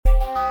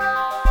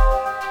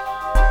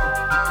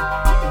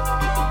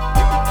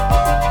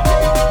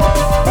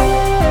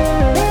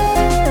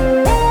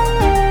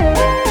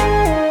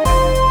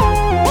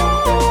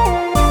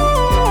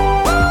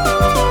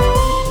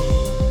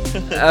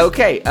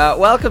Okay,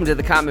 welcome to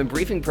the Common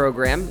Briefing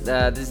Program.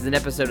 This is an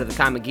episode of the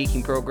Common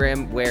Geeking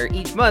Program where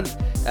each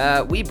month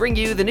we bring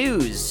you the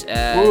news.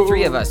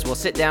 Three of us will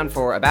sit down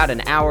for about an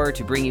hour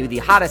to bring you the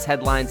hottest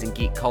headlines in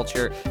geek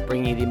culture,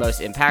 bringing you the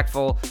most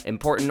impactful,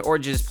 important, or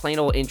just plain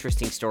old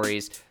interesting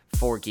stories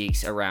for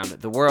geeks around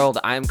the world.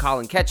 I'm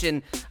Colin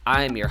Ketchen.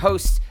 I'm your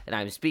host, and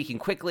I'm speaking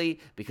quickly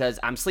because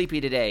I'm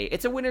sleepy today.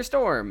 It's a winter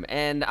storm,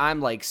 and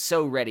I'm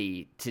so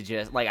ready to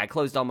just, I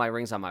closed all my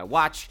rings on my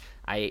watch,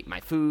 I ate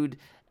my food,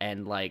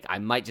 and I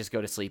might just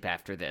go to sleep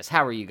after this.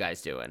 How are you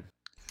guys doing?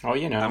 Oh,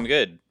 I'm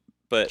good,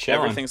 but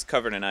chilling. Everything's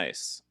covered in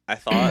ice. I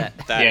thought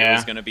that it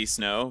was going to be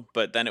snow,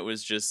 but then it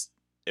was just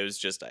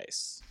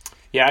ice.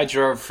 Yeah, I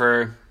drove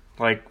for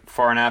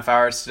 4.5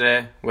 hours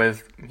today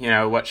with,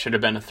 what should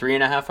have been a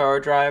 3.5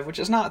 hour drive, which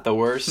is not the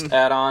worst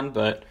add-on,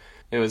 but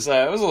it was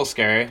a little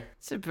scary.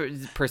 So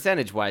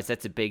percentage-wise,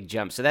 that's a big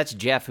jump. So that's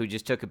Jeff, who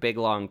just took a big,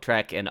 long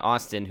trek, and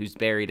Austin, who's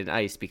buried in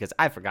ice, because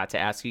I forgot to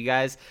ask you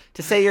guys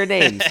to say your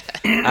names.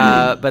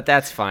 But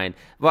that's fine.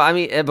 Well,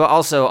 but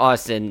also,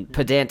 Austin,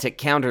 pedantic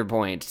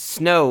counterpoint.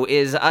 Snow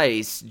is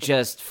ice,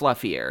 just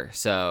fluffier.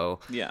 So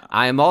yeah.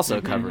 I am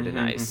also covered in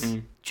ice,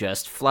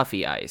 just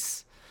fluffy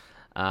ice.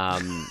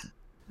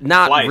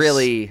 Not Flice,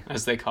 really...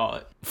 as they call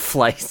it.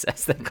 Flice,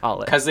 as they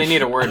call it. Because they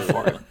need a word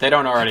for it. They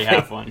don't already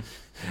have one.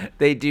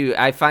 They do.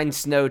 I find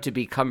snow to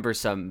be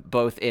cumbersome,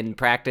 both in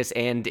practice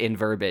and in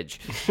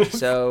verbiage.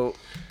 So,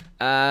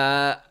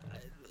 we're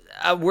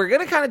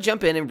going to kind of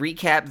jump in and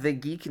recap the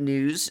geek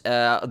news,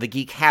 the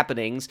geek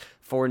happenings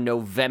for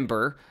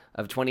November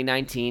of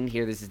 2019.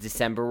 Here, this is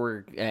December.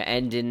 We're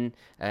ending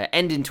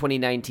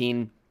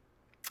 2019.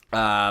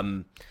 I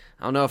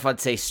don't know if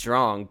I'd say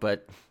strong,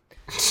 but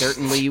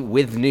certainly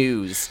with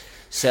news.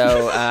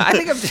 So I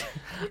think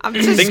I'm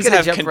just things gonna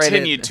have jump right in.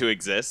 continued to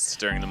exist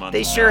during the month.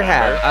 They sure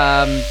have.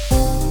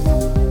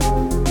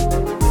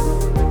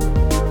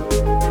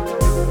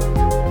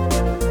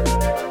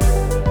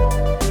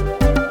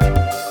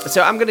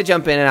 So I'm gonna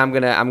jump in and I'm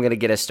gonna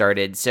get us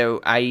started.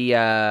 So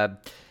I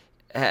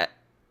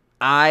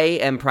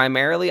am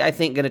primarily, I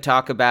think, gonna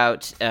talk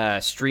about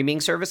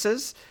streaming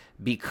services.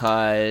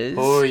 Because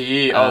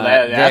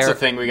that's a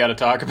thing we got to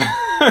talk about.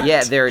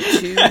 Yeah, there are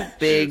two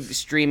big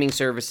streaming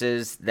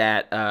services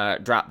that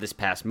dropped this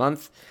past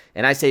month,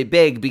 and I say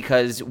big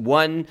because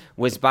one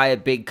was by a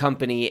big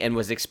company and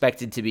was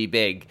expected to be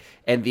big,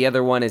 and the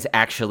other one is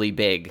actually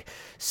big.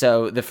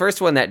 So the first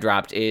one that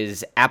dropped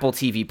is Apple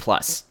TV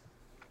Plus.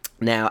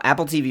 Now,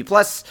 Apple TV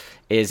Plus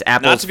is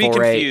Apple's not to be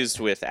foray... confused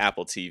with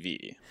Apple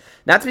TV.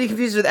 Not to be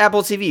confused with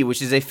Apple TV,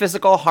 which is a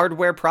physical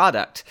hardware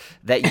product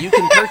that you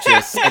can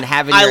purchase and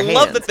have in your hands. I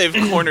love that they've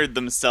cornered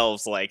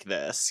themselves like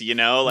this,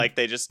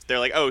 they're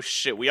like, oh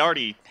shit, we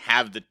already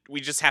have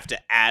we just have to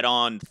add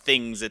on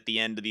things at the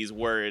end of these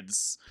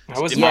words. I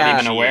was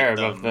not even aware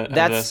of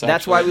this.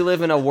 That's why we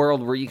live in a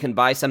world where you can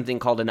buy something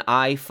called an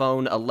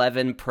iPhone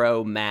 11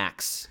 Pro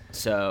Max.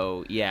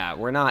 So, yeah,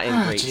 we're not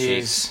in great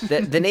shape.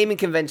 The naming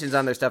conventions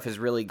on their stuff has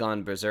really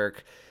gone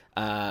berserk.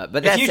 But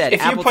that said,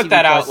 if Apple you put TV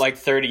that Plus, out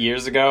 30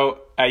 years ago,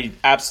 I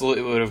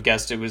absolutely would have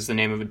guessed it was the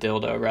name of a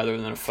dildo rather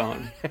than a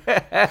phone.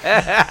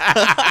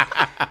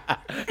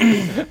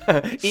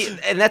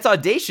 And that's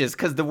audacious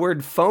because the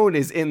word phone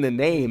is in the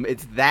name.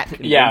 It's that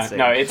convincing.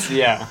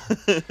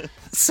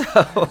 So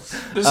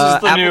this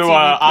is the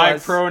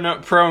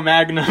new Pro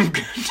Magnum.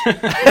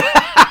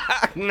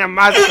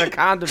 Master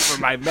condom for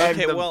my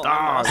Magnum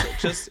dog.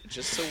 Just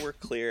so we're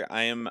clear,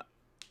 I am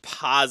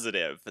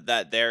positive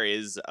that there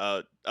is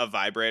a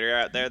vibrator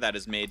out there that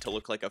is made to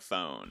look like a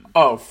phone.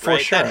 Oh, for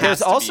sure.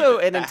 There's also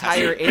an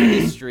entire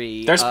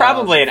industry. There's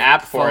probably an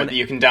app for it that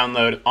you can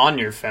download on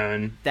your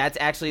phone. That's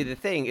actually the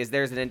thing, is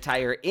there's an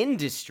entire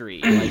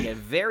industry, a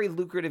very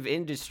lucrative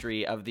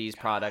industry of these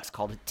products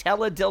called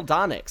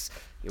teledildonics.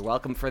 You're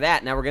welcome for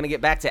that. Now we're going to get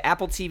back to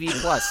Apple TV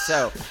Plus.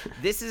 So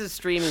this is a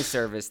streaming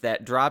service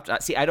that dropped.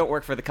 See, I don't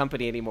work for the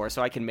company anymore,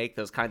 so I can make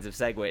those kinds of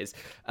segues.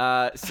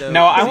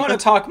 No, I want to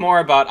talk more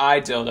about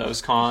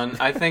iDildos, Con.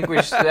 I think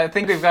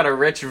we've got a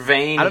rich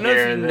vein here. I don't know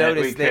if you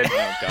noticed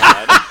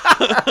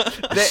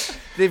that.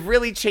 They've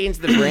really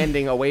changed the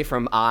branding away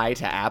from I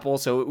to Apple,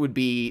 so it would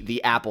be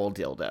the Apple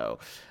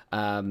dildo.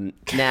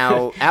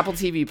 Now, Apple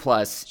TV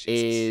Plus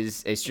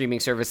is a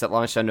streaming service that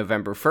launched on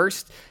November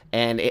 1st,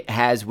 and it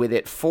has with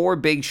it 4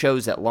 big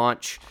shows at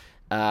launch,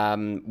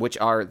 which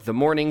are The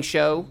Morning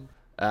Show,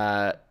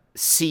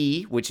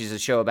 C, which is a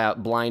show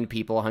about blind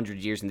people 100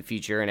 years in the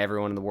future, and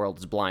everyone in the world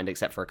is blind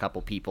except for a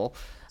couple people.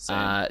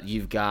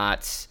 You've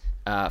got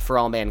For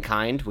All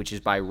Mankind, which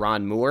is by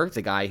Ron Moore,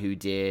 the guy who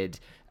did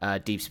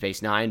Deep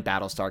Space Nine,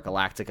 Battlestar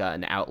Galactica,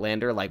 and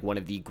Outlander, one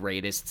of the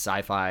greatest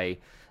sci-fi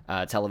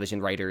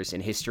television writers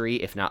in history,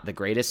 if not the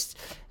greatest.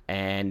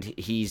 And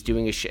he's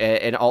doing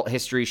an alt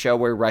history show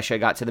where Russia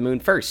got to the moon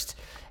first.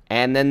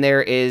 And then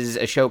there is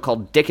a show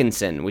called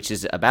Dickinson, which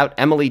is about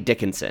Emily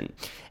Dickinson.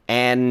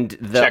 And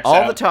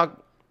all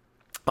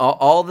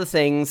the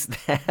things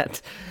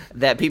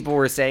that people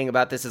were saying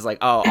about this is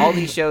all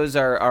these shows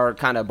are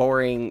kind of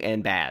boring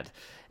and bad.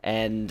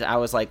 And I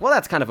was like, well,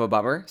 that's kind of a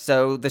bummer.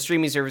 So the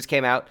streaming service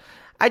came out.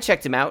 I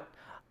checked him out.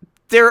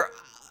 they're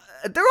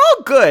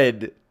all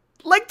good.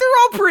 Like, they're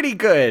all pretty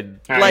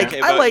good. Like,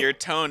 Okay, I but like. your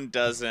tone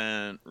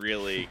doesn't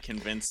really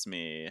convince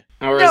me.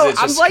 Or No, is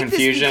it just I'm like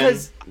confusion?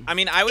 this because I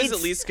mean, I was It's-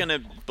 at least gonna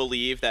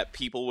believe that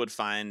people would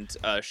find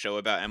a show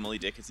about Emily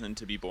Dickinson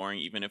to be boring,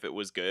 even if it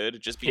was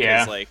good, just because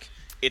Yeah. like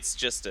it's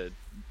just a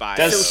bio.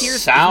 does So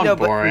here's- sound no,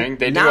 but boring.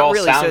 They do not all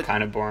really, sound so-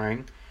 kind of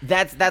boring.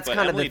 that's but kind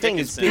of Emily the thing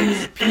is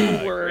Dickinson's,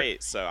 people were.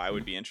 great, so I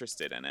would be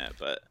interested in it.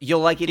 But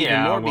You'll like it even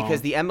Yeah, more well, because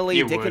the Emily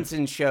you would.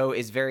 Dickinson show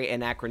is very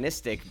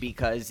anachronistic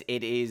because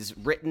it is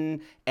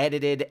written,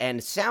 edited, and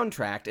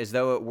soundtracked as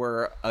though it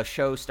were a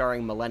show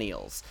starring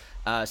millennials.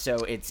 So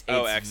it's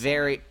excellent.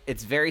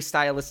 very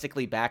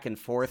stylistically back and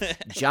forth.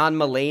 John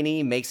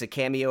Mulaney makes a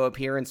cameo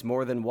appearance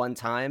more than one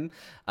time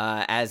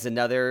as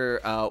another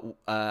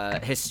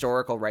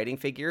historical writing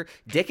figure.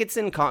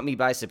 Dickinson caught me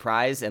by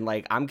surprise, and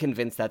like I'm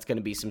convinced that's going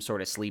to be some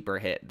sort of sleeper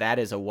hit. That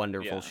is a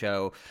wonderful Yeah.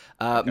 show.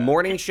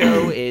 Morning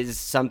Show is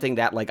something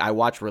that like I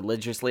watch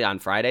religiously on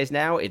Fridays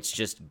now. It's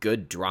just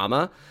good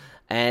drama.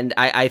 And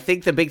I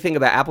think the big thing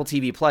about Apple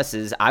TV Plus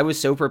is I was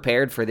so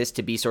prepared for this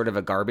to be sort of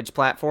a garbage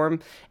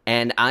platform,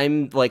 and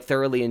I'm like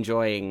thoroughly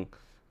enjoying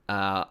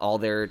all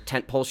their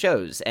tentpole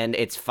shows. And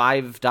it's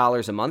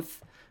 $5 a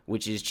month,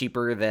 which is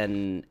cheaper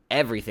than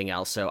everything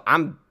else. So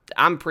I'm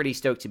pretty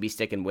stoked to be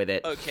sticking with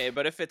it. okay,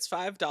 but if it's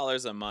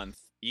 $5 a month,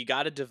 you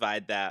got to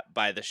divide that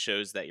by the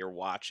shows that you're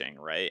watching,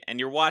 right? And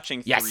you're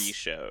watching Yes. 3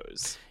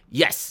 shows.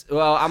 Yes.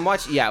 Well, I'm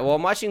watching. Yeah. Well,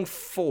 I'm watching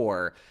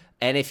 4,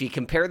 and if you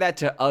compare that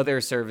to other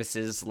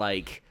services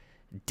like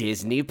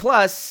Disney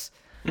Plus,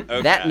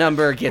 that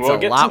number gets We'll a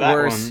get to lot that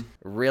worse one.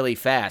 really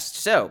fast.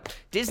 So,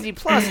 Disney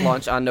Plus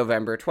launched on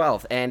November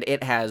 12th, and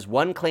it has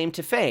one claim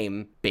to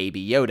fame: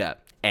 Baby Yoda,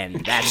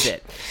 and that's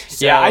it.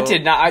 So, Yeah, I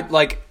did not.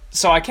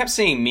 So I kept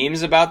seeing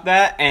memes about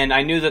that, and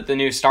I knew that the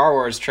new Star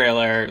Wars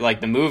trailer, like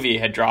the movie,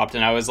 had dropped,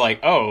 and I was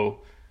like, "Oh,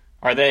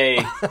 are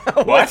they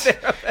what?"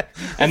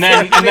 and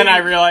then I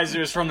realized it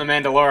was from The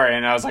Mandalorian,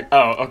 and I was like,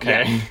 "Oh,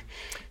 okay."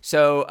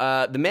 So,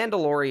 The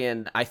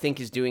Mandalorian, I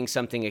think, is doing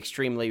something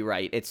extremely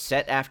right. It's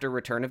set after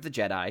Return of the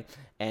Jedi,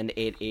 and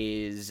it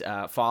is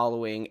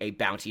following a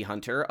bounty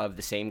hunter of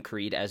the same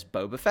creed as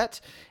Boba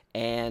Fett.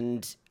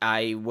 And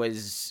I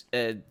was...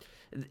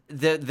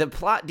 the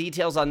plot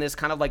details on this,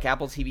 kind of like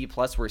Apple TV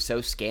Plus, were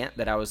so scant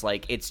that I was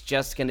like, it's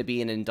just going to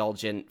be an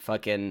indulgent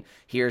fucking,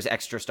 here's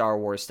extra Star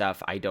Wars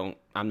stuff.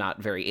 I'm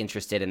not very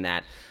interested in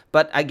that.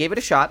 But I gave it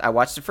a shot. I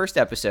watched the first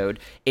episode.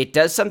 It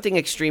does something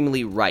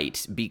extremely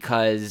right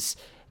because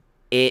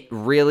it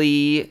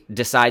really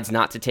decides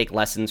not to take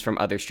lessons from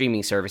other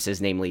streaming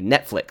services, namely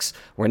Netflix,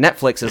 where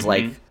Netflix is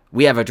like,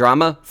 we have a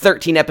drama,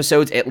 13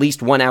 episodes, at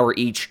least 1 hour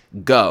each,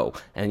 go.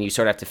 And you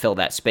sort of have to fill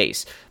that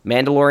space.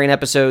 Mandalorian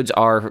episodes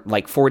are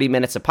like 40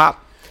 minutes a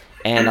pop,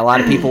 and a lot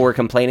of people were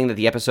complaining that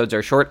the episodes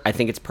are short. I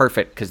think it's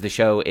perfect because the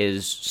show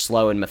is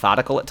slow and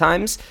methodical at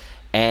times,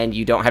 and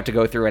you don't have to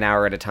go through an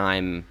hour at a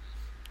time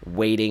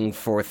waiting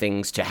for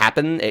things to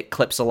happen. It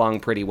clips along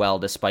pretty well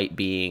despite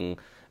being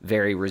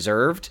very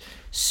reserved.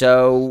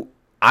 So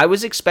I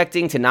was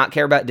expecting to not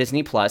care about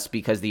Disney Plus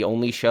because the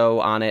only show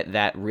on it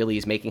that really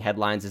is making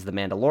headlines is The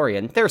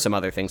Mandalorian. There are some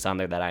other things on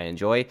there that I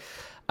enjoy.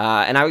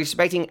 And I was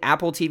expecting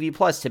Apple TV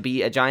Plus to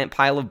be a giant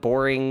pile of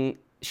boring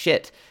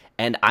shit.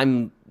 And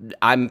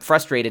I'm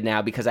frustrated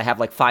now because I have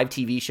like 5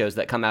 TV shows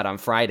that come out on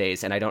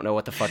Fridays and I don't know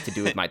what the fuck to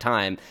do with my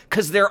time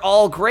because they're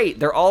all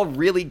great. They're all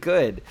really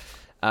good.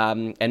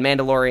 And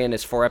Mandalorian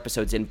is 4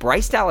 episodes in.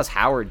 Bryce Dallas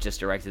Howard just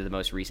directed the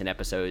most recent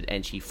episode,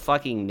 and she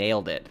fucking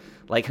nailed it.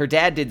 Like, her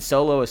dad did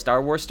Solo: A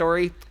Star Wars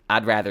Story.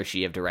 I'd rather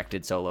she have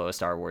directed Solo: A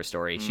Star Wars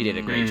Story. She did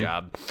a great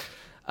job.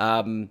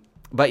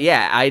 But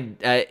yeah,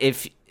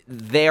 if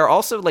they're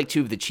also like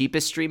 2 of the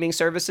cheapest streaming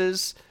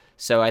services,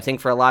 so I think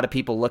for a lot of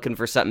people looking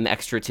for something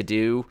extra to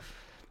do,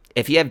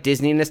 if you have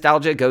Disney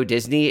nostalgia, go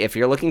Disney. If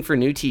you're looking for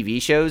new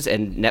TV shows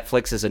and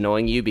Netflix is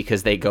annoying you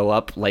because they go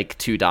up like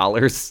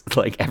 $2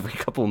 like every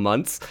couple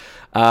months,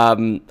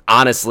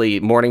 honestly,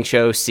 Morning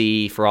Show,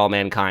 See, For All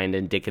Mankind,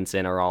 and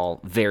Dickinson are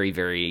all very,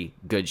 very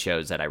good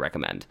shows that I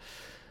recommend.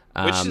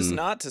 Which is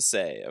not to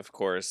say, of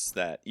course,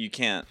 that you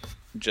can't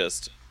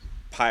just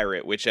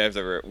pirate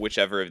whichever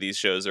of these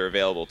shows are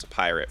available to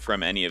pirate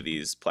from any of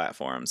these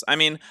platforms. I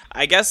mean,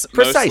 I guess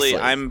Precisely. mostly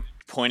I'm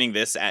pointing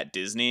this at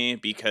Disney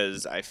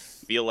because I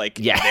feel like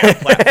Yeah. their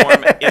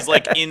platform is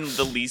like in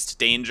the least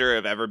danger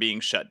of ever being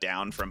shut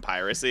down from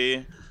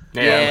piracy.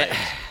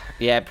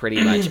 Yeah,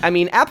 pretty much. I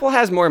mean, Apple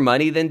has more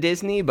money than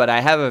Disney, but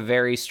I have a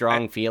very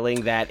strong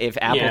feeling that if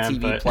Apple Yeah,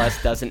 TV but-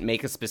 Plus doesn't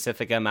make a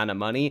specific amount of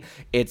money,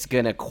 it's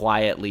going to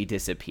quietly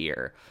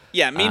disappear.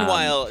 Yeah,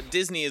 meanwhile,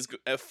 Disney is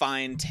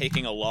fine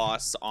taking a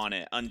loss on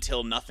it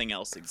until nothing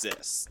else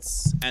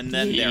exists, and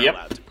then they're Yep.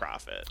 allowed to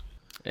profit.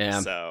 Yeah.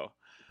 So,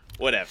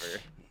 whatever.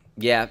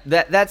 Yeah,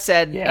 that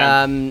said,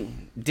 Yeah.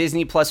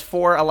 Disney Plus,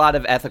 for a lot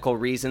of ethical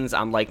reasons,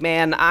 I'm like,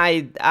 man,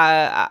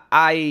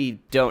 I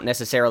don't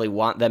necessarily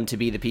want them to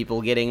be the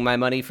people getting my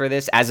money for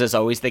this, as is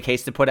always the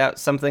case to put out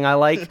something I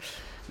like.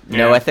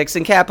 No Yeah. ethics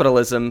in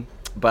capitalism,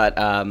 but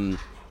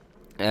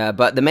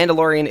But The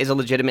Mandalorian is a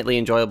legitimately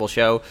enjoyable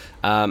show.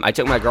 I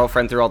took my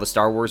girlfriend through all the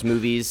Star Wars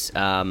movies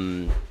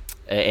in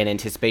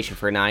anticipation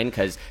for 9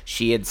 because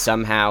she had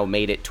somehow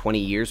made it 20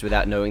 years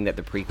without knowing that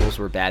the prequels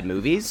were bad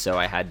movies, so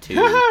I had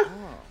to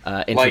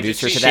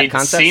introduce her to that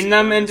concept. She'd seen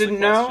them and didn't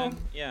know?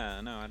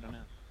 Yeah, no, I don't know.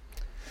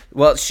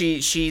 Well,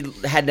 she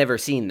had never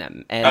seen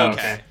them. And,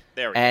 okay.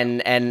 There we go.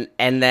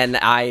 And then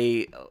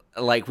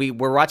we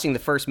were watching the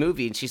first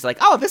movie, and she's like,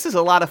 "Oh, this is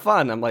a lot of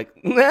fun." I'm like,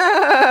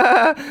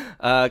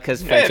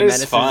 because it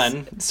is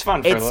fun. It's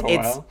fun for a little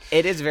while.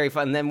 It is very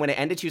fun. And then when it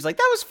ended, she was like,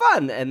 "That was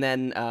fun." And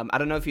then I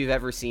don't know if you've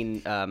ever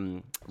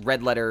seen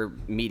Red Letter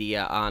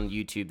Media on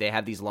YouTube. They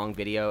have these long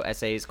video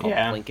essays called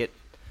Blink It,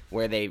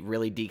 where they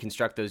really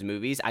deconstruct those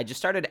movies. I just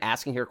started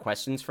asking her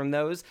questions from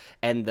those,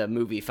 and the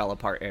movie fell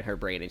apart in her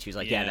brain, and she was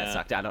like, "Yeah, that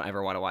sucked. I don't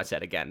ever want to watch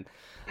that again."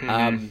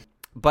 Mm-hmm.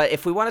 But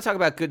if we want to talk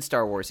about good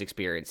Star Wars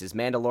experiences,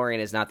 Mandalorian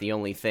is not the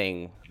only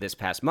thing this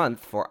past month,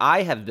 for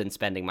I have been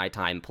spending my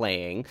time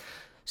playing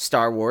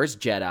Star Wars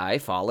Jedi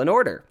Fallen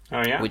Order,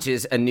 which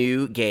is a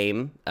new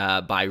game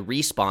by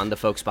Respawn, the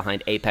folks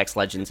behind Apex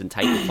Legends and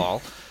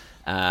Titanfall.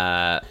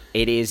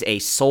 It is a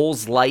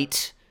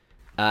Souls-light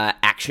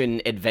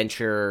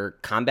action-adventure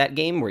combat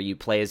game where you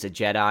play as a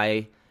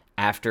Jedi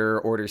after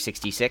Order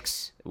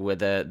 66 with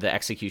the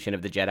execution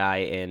of the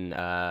Jedi in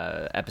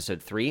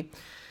Episode 3.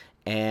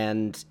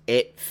 And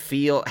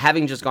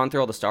having just gone through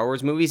all the Star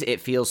Wars movies,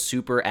 it feels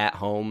super at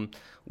home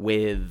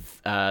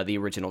with the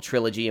original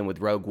trilogy and with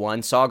Rogue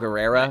One. Saw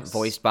Gerrera,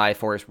 voiced by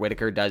Forrest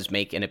Whitaker, does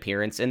make an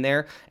appearance in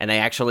there. And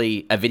a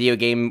video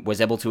game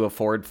was able to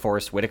afford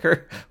Forrest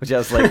Whitaker, which I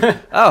was like,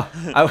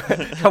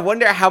 I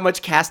wonder how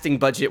much casting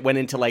budget went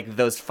into like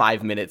those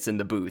 5 minutes in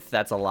the booth.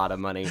 That's a lot of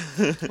money.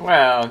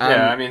 Well,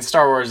 yeah, I mean,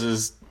 Star Wars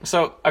is...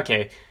 So,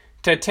 okay,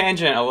 to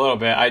tangent a little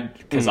bit,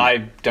 because I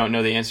don't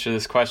know the answer to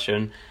this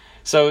question.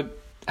 So,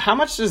 how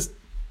much does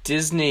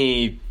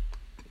Disney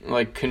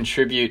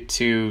contribute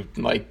to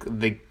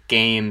the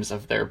games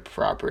of their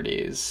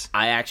properties?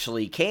 I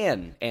actually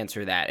can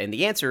answer that, and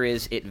the answer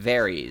is it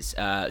varies.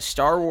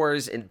 Star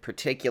Wars in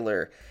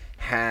particular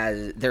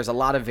there's a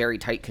lot of very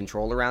tight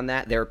control around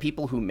that. There are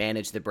people who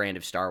manage the brand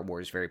of Star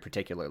Wars very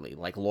particularly,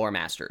 like lore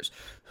masters,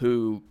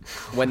 who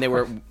when they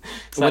were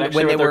when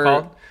they were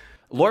called?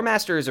 Lore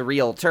master is a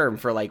real term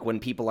for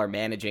when people are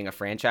managing a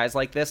franchise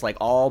like this. Like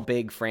all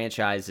big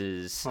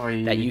franchises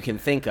that you can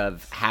think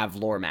of have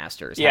lore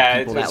masters. Yeah,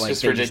 it's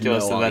just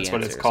ridiculous that that's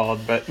what it's called.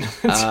 But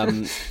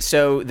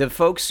so the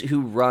folks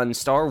who run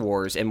Star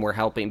Wars and were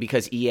helping,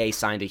 because EA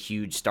signed a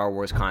huge Star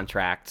Wars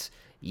contract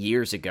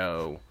years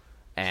ago,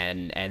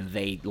 and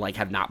they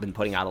have not been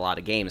putting out a lot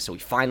of games. So we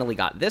finally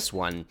got this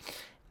one,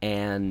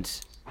 and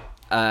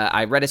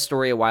I read a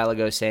story a while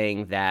ago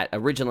saying that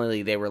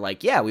originally they were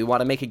like, yeah, we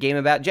want to make a game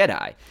about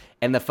Jedi.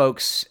 And the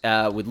folks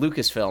with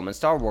Lucasfilm and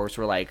Star Wars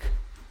were like,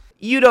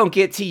 you don't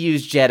get to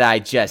use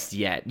Jedi just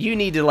yet. You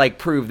need to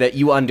prove that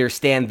you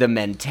understand the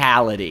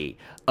mentality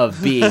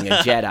of being a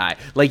Jedi.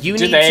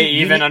 Do they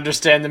even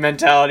understand the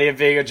mentality of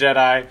being a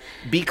Jedi?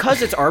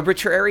 Because it's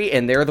arbitrary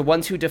and they're the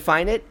ones who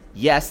define it,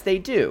 yes, they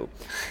do.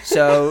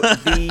 So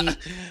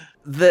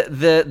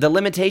the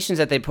limitations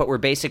that they put were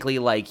basically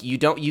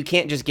you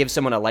can't just give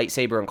someone a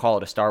lightsaber and call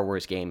it a Star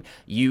Wars game.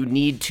 You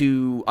need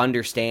to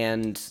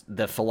understand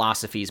the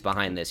philosophies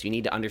behind this. You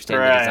need to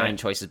understand the design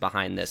choices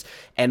behind this.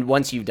 And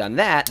once you've done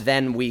that,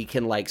 then we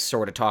can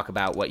sort of talk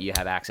about what you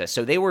have access.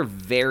 So they were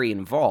very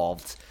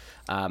involved.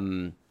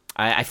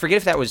 I forget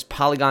if that was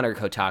Polygon or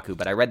Kotaku,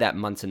 but I read that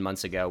months and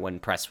months ago when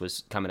press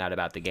was coming out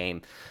about the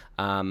game.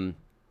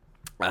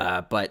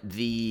 But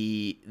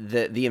the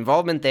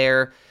involvement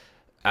there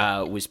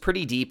was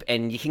pretty deep,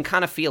 and you can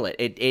kind of feel it.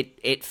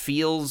 It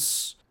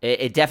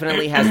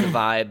definitely has the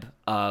vibe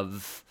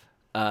of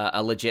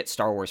a legit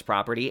Star Wars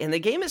property, and the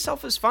game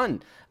itself is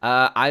fun.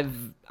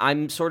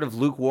 I'm sort of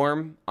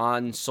lukewarm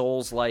on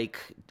Souls-like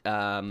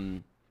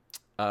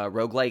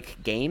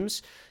roguelike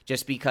games,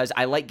 just because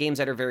I like games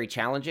that are very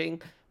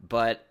challenging,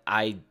 but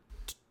I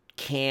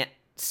can't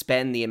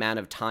spend the amount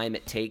of time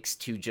it takes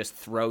to just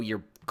throw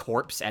your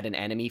corpse at an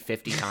enemy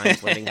 50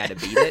 times learning how to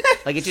beat it.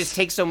 It just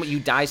takes you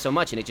die so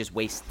much, and it just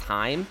wastes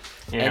time.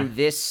 And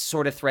this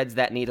sort of threads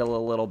that needle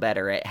a little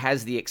better. It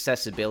has the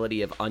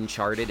accessibility of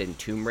Uncharted and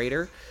Tomb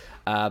Raider,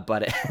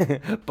 but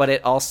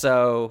it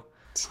also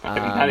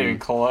not even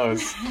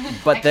close.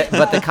 But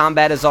the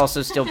combat is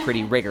also still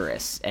pretty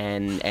rigorous,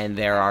 and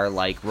there are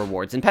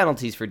rewards and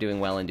penalties for doing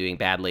well and doing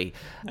badly.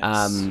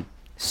 Nice.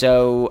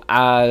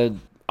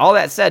 All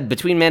that said,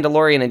 between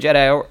Mandalorian and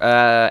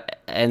Jedi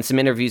and some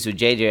interviews with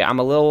JJ, I'm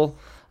a little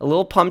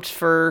pumped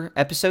for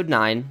Episode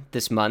 9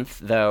 this month,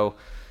 though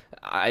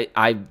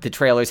the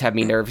trailers have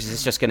me nervous.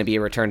 It's just going to be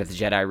a Return of the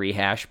Jedi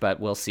rehash,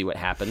 but we'll see what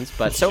happens.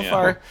 But so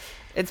far,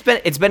 it's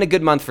been a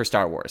good month for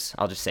Star Wars.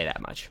 I'll just say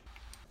that much.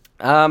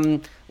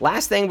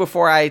 Last thing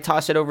before I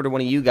toss it over to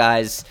one of you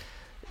guys,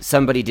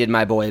 somebody did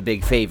my boy a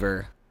big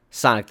favor.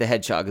 Sonic the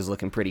Hedgehog is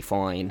looking pretty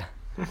fine.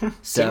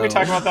 So, didn't we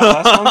talk about that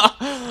last month?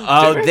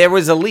 There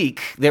was a leak.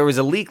 There was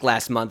a leak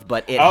last month,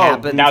 but it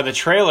happened. Now the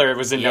trailer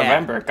was in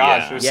November.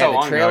 Gosh, it was so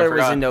long ago. The trailer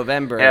was in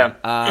November. Yeah.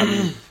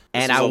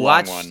 and was I a long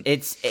watched one.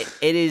 it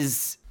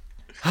is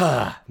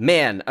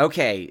man,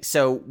 okay.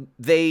 So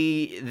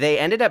they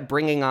ended up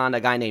bringing on a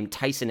guy named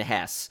Tyson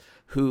Hess,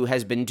 who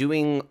has been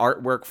doing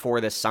artwork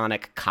for the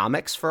Sonic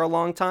comics for a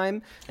long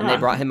time, and they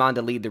brought him on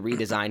to lead the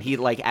redesign. He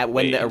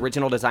when the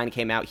original design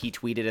came out, he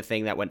tweeted a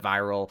thing that went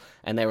viral,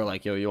 and they were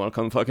like, "Yo, you want to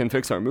come fucking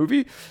fix our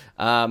movie?"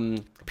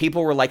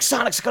 People were like,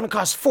 "Sonic's gonna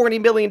cost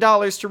 $40 million to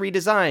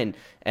redesign,"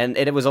 and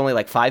it was only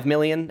like $5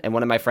 million. And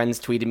one of my friends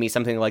tweeted me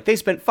something like, "They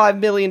spent $5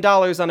 million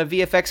on a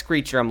VFX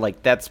creature." I'm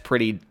like,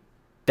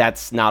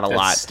 that's not a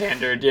lot.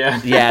 Standard, yeah.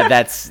 Yeah,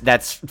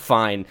 that's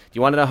fine. Do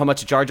you want to know how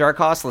much Jar Jar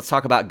costs? Let's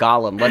talk about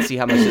Gollum. Let's see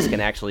how much this can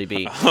actually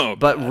be.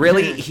 But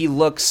really, he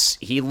looks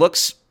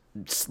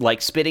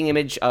like spitting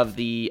image of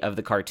the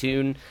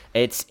cartoon.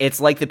 It's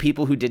like the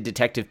people who did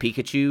Detective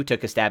Pikachu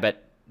took a stab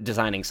at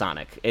designing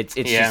Sonic. It's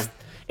just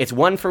it's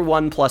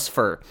 1-for-1 plus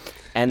fur,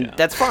 and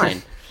that's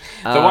fine.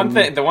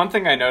 The one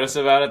thing I noticed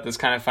about it that's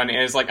kind of funny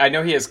is, like, I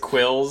know he has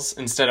quills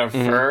instead of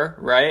fur,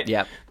 right?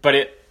 Yep. But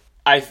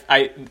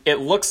it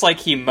looks like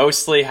he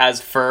mostly has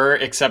fur,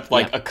 except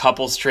like a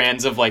couple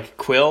strands of like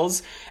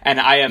quills, and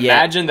I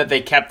imagine that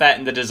they kept that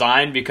in the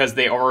design because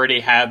they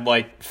already had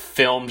like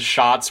filmed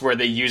shots where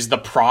they used the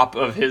prop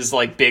of his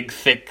like big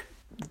thick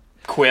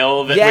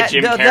quill with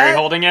Jim Carrey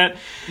holding it.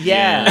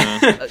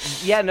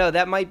 No,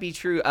 that might be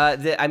true.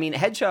 I mean,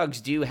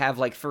 hedgehogs do have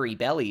like furry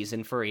bellies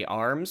and furry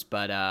arms,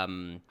 but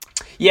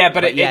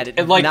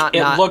it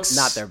looks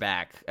not their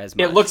back as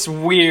much. It looks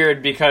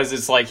weird because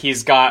it's like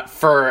he's got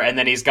fur and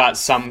then he's got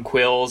some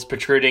quills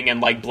protruding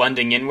and like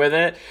blending in with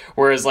it,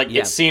 whereas like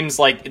it seems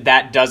like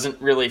that doesn't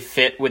really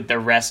fit with the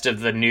rest of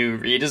the new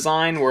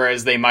redesign,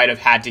 whereas they might have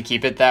had to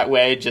keep it that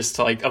way just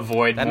to like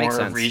avoid more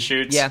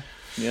reshoots.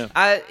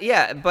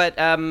 But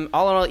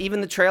all in all,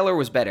 even the trailer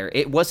was better.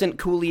 It wasn't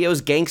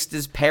Coolio's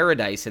 "Gangsta's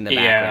Paradise" in the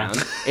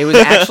background. It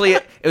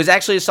was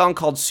actually a song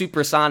called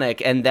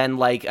 "Supersonic," and then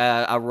like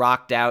a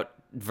rocked out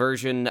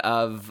version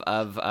of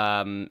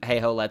 "Hey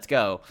Ho, Let's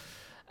Go,"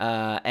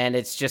 and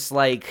it's just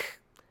like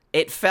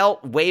it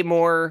felt way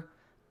more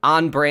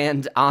on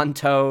brand, on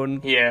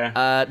tone.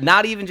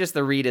 Not even just the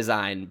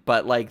redesign,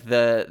 but like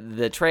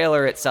the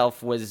trailer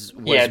itself was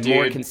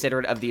more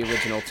considerate of the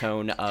original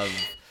tone of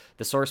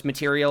the source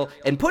material.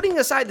 And putting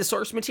aside the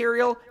source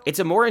material, it's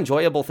a more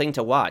enjoyable thing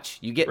to watch.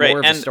 You get more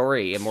of a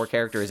story and more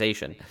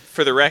characterization.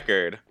 For the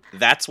record,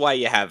 that's why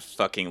you have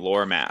fucking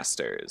lore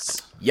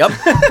masters. Yep.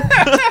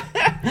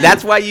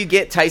 That's why you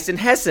get Tyson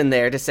Hess in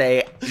there to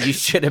say, you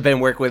should have been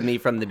working with me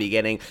from the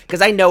beginning.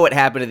 Because I know what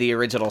happened to the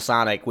original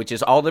Sonic, which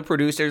is all the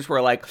producers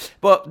were like,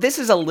 well, this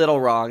is a little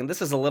wrong,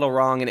 this is a little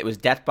wrong, and it was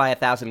death by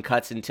 1,000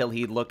 cuts until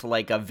he looked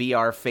like a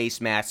VR face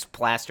mask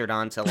plastered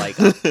onto like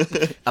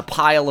a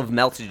pile of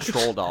melted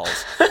troll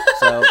dolls.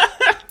 So,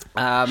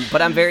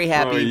 but I'm very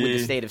happy with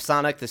the state of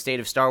Sonic, the state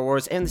of Star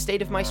Wars, and the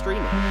state of my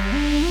streaming.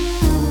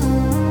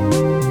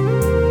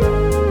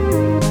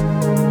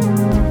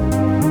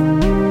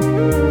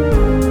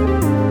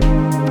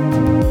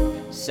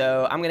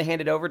 So I'm going to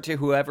hand it over to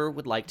whoever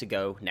would like to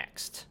go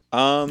next. Do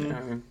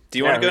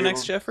you want to go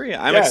next, Jeffrey?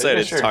 I'm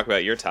excited to talk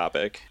about your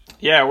topic.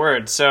 Yeah,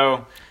 word.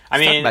 So, I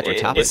mean,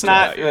 it's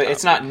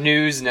not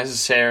news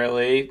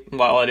necessarily.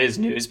 Well, it is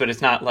news, but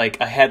it's not like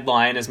a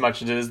headline as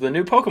much as it is the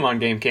new Pokemon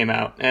game came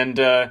out. And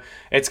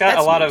it's got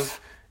a lot of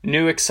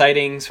new,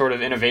 exciting sort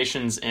of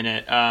innovations in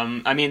it.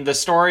 I mean, the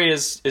story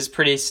is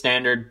pretty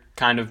standard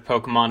kind of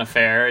Pokemon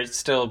affair. It's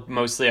still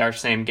mostly our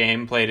same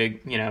game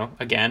played,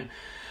 again.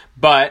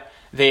 But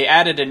they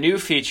added a new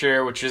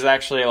feature, which is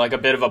actually like a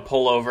bit of a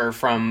pullover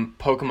from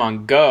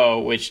Pokemon Go,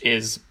 which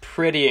is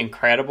pretty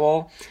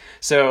incredible.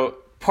 So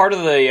part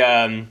of the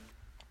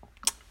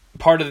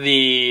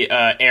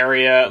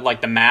area,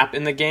 like the map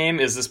in the game,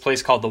 is this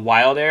place called the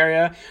Wild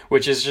Area,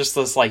 which is just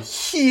this like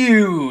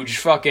huge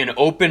fucking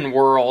open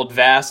world,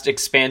 vast,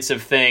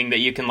 expansive thing that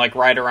you can like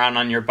ride around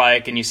on your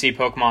bike and you see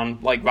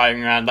Pokemon like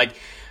riding around. Like,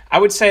 I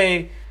would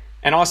say,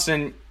 and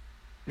Austin,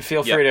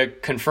 feel free to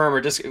confirm or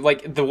just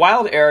like the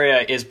Wild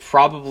Area is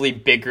probably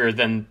bigger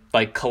than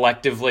like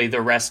collectively the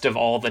rest of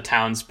all the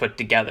towns put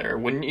together,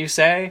 wouldn't you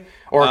say?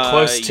 Or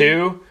close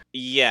to?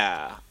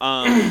 Yeah.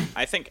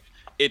 I think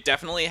it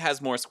definitely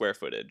has more square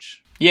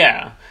footage.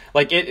 Yeah.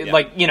 Like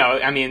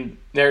I mean,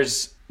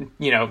 there's,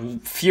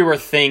 fewer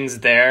things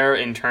there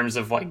in terms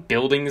of like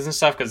buildings and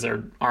stuff because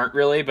there aren't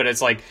really, but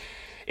it's like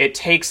it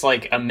takes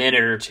like a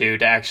minute or two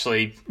to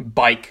actually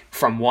bike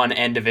from one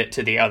end of it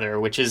to the other,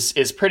 which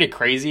is pretty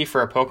crazy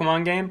for a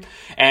Pokemon game.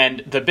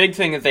 And the big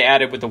thing that they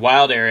added with the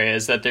Wild Area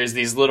is that there's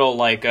these little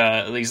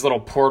these little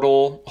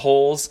portal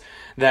holes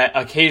that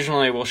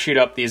occasionally will shoot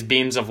up these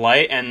beams of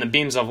light. And the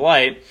beams of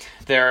light,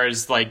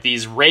 there's like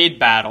these raid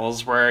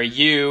battles where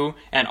you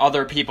and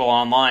other people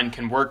online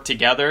can work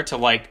together to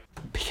like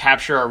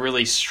capture a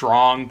really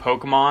strong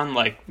Pokemon,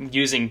 like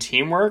using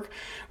teamwork,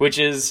 which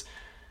is,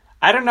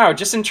 I don't know,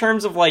 just in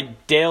terms of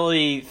like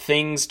daily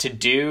things to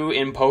do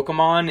in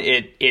Pokemon,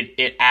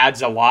 it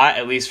adds a lot,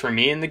 at least for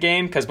me in the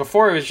game. Because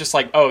before it was just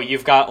like, oh,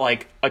 you've got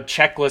like a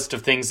checklist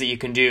of things that you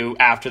can do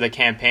after the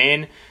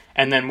campaign,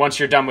 And then once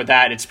you're done with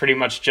that, it's pretty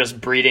much just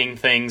breeding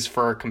things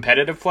for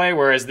competitive play.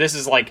 Whereas this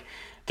is like,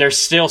 there's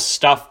still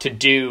stuff to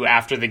do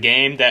after the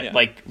game that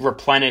like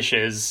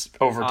replenishes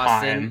over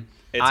time.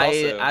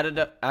 I don't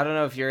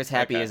know if you're as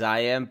happy as I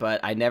am, but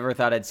I never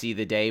thought I'd see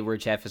the day where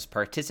Jeff is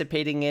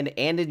participating in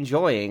and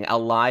enjoying a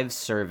live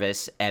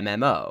service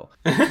MMO.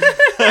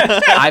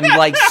 I'm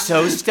like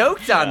so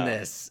stoked on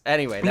this.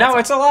 Anyway,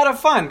 it's a lot of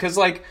fun because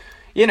like,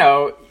 you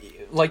know,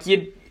 like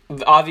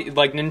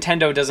like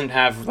Nintendo doesn't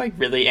have like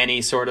really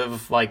any sort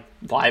of like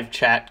live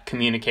chat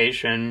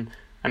communication.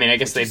 I mean, I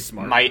guess they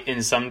might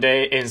in some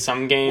games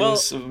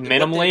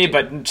minimally,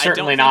 but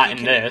certainly not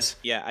in this.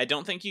 Yeah, I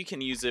don't think you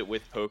can use it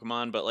with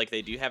Pokemon, but like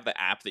they do have the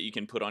app that you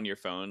can put on your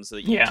phone so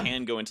that you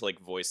can go into like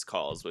voice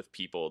calls with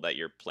people that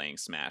you're playing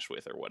Smash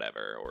with or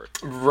whatever.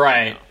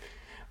 Right. You know.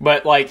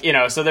 But like, you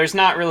know, so there's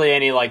not really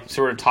any like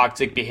sort of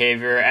toxic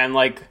behavior, and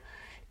like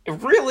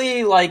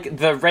really like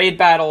the raid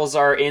battles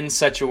are in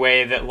such a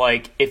way that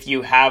like if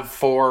you have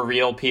 4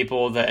 real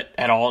people that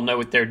at all know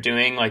what they're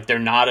doing, like they're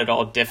not at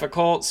all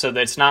difficult, so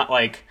that it's not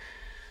like,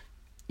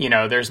 you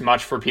know, there's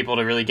much for people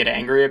to really get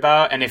angry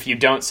about. And if you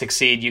don't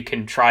succeed, you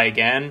can try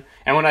again.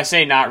 And when I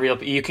say not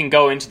real, you can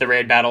go into the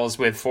raid battles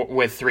with 3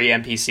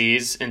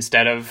 NPCs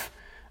instead of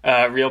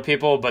real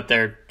people, but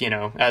they're, you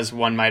know, as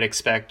one might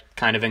expect,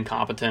 kind of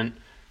incompetent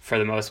for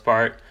the most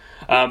part.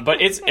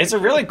 But it's a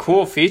really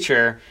cool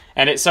feature,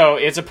 and it's a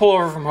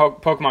pullover from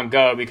Pokemon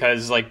Go,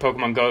 because like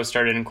Pokemon Go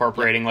started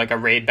incorporating like a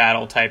raid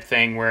battle type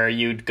thing where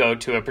you'd go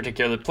to a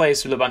particular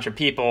place with a bunch of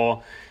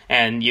people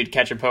and you'd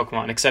catch a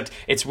Pokemon. Except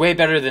it's way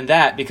better than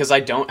that, because I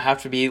don't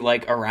have to be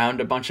like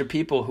around a bunch of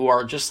people who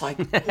are just like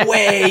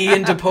way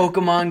into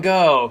Pokemon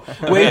Go,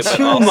 way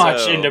too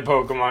much into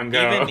Pokemon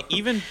Go.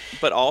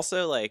 But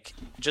also like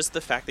just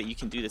the fact that you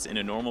can do this in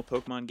a normal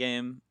Pokemon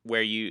game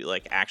where you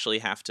like actually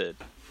have to.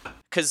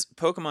 Because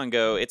Pokemon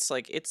Go, it's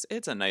like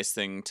it's a nice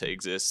thing to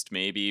exist,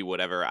 maybe,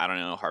 whatever. I don't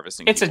know,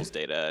 harvesting people's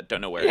data.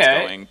 Don't know where it's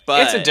going.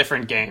 But it's a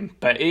different game.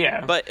 But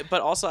yeah. But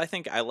also, I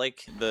think I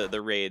like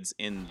the raids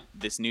in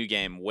this new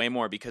game way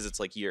more, because it's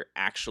like you're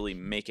actually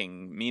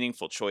making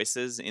meaningful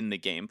choices in the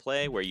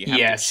gameplay where you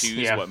have to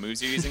choose what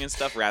moves you're using and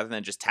stuff, rather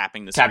than just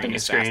tapping the screen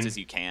as fast as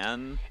you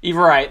can.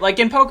 Right. Like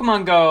in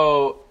Pokemon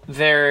Go,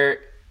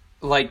 they're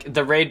like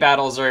the raid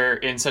battles are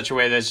in such a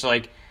way that's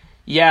like,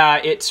 yeah,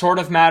 it sort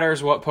of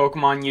matters what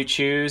Pokemon you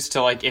choose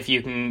to, like, if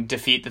you can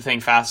defeat the thing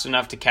fast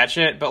enough to catch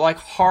it, but, like,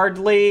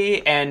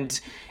 hardly, and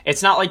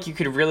it's not like you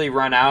could really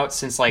run out,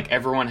 since, like,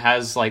 everyone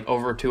has, like,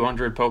 over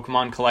 200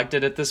 Pokemon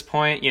collected at this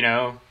point, you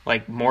know,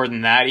 like, more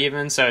than that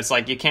even, so it's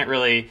like, you can't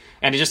really,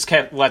 and it just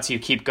lets you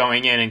keep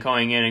going in and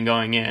going in and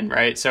going in,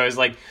 right? So it's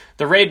like,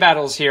 the raid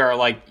battles here are,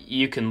 like,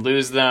 you can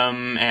lose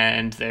them,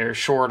 and they're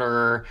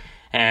shorter.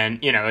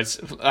 And, you know, it's,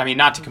 I mean,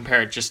 not to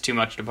compare it just too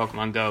much to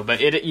Pokemon Go, but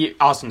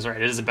Austin's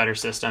right, it is a better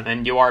system,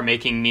 and you are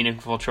making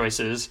meaningful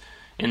choices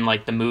in,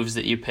 like, the moves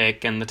that you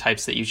pick and the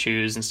types that you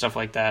choose and stuff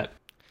like that.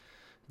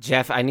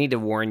 Jeff, I need to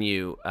warn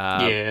you,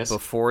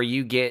 before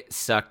you get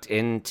sucked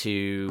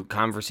into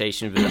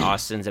conversations with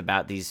Austin's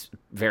about these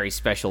very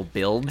special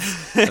builds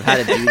of how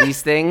to do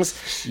these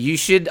things, you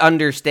should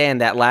understand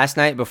that last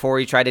night, before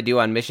he tried to do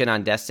on Mission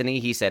on Destiny,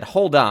 he said,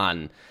 hold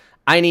on,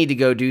 I need to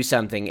go do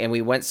something, and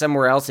we went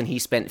somewhere else, and he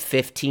spent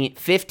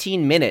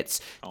 15 minutes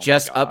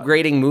just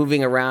upgrading,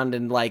 moving around,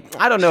 and like,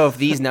 I don't know if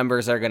these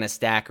numbers are going to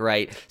stack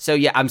right. So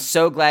yeah, I'm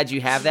so glad you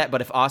have that,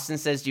 but if Austin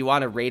says, do you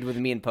want to raid with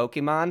me in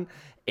Pokemon?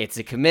 It's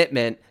a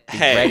commitment. Be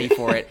ready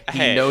for it.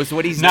 He knows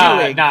what he's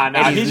doing.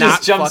 No. He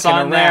just jumps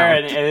on there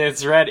and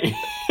it's ready.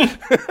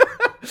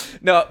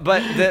 No,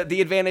 but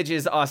the advantage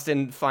is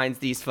Austin finds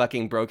these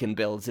fucking broken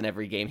builds in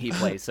every game he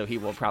plays, so he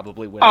will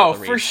probably win. Oh,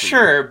 for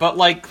sure. But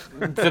like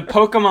the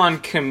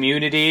Pokemon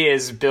community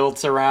is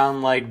built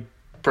around like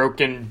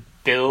broken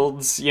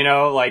builds, you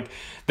know, like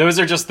those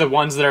are just the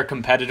ones that are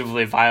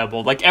competitively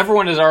viable. Like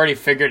everyone has already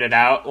figured it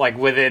out, like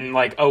within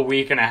like a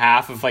week and a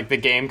half of like the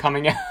game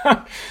coming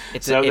out.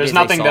 So there's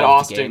nothing that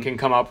Austin can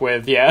come up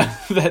with,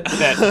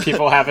 that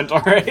people haven't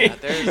already.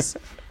 Yeah,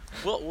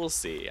 we'll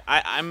see.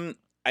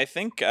 I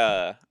think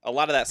a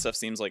lot of that stuff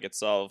seems like it's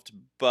solved,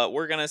 but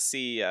we're gonna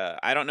see.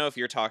 I don't know if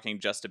you're talking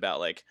just about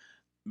like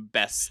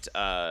best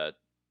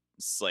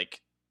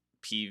like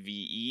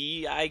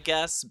PvE, I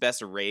guess,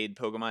 best raid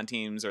Pokemon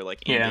teams or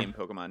like in-game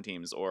Pokemon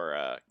teams,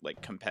 or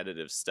like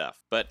competitive stuff.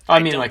 But I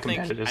mean, like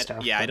competitive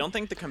stuff. I don't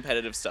think the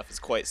competitive stuff is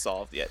quite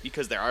solved yet,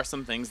 because there are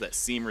some things that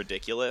seem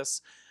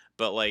ridiculous,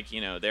 but like,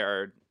 you know, there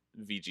are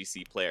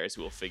VGC players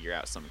who will figure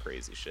out some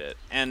crazy shit,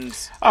 and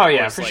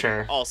for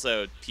sure.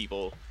 Also,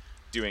 people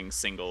doing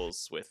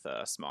singles with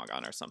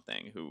Smogon or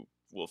something who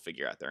will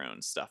figure out their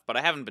own stuff. But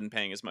I haven't been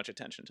paying as much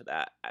attention to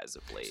that as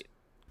of late.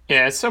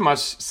 Yeah,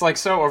 it's like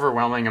so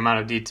overwhelming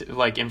amount of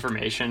like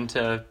information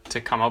to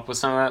come up with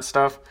some of that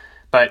stuff.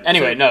 But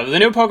anyway, no, the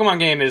new Pokemon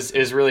game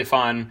is really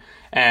fun,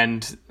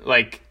 and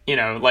like, you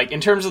know, like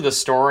in terms of the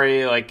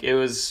story, like it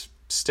was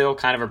still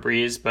kind of a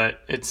breeze,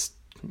 but it's,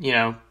 you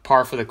know,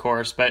 par for the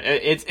course. But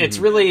it's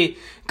really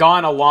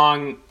gone a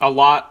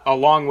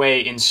long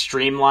way in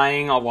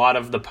streamlining a lot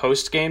of the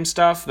post game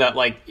stuff that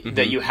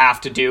that you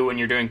have to do when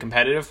you're doing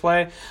competitive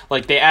play.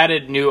 Like they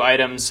added new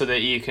items so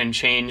that you can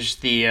change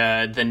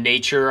the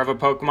nature of a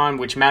Pokemon,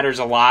 which matters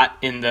a lot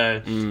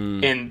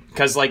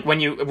because like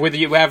whether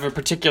you have a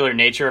particular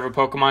nature of a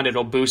Pokemon,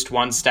 it'll boost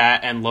one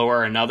stat and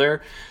lower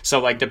another. So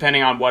like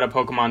depending on what a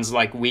Pokemon's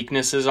like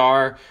weaknesses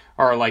are,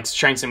 or like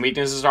strengths and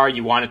weaknesses are,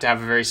 you want it to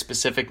have a very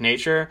specific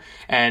nature.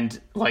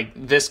 And like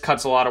this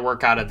cuts a lot of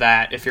work out of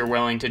that if you're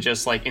willing to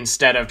just like,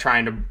 instead of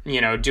trying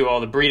to do all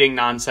the breeding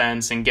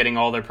nonsense and getting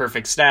all their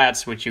perfect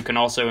stats, which you can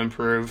also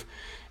improve.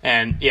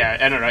 And yeah,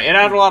 I don't know, it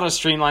added a lot of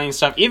streamlining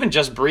stuff. Even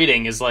just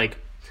breeding is like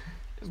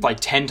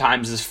 10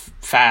 times as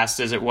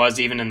fast as it was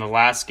even in the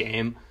last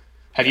game.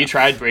 Have you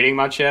tried breeding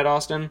much yet,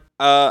 Austin?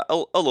 A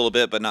little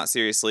bit, but not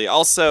seriously.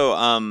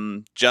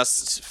 Also,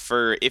 just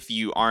for if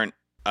you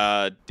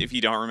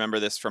don't remember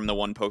this from the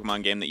one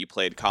Pokemon game that you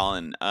played,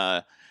 Colin,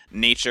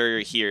 nature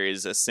here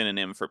is a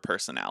synonym for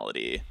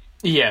personality.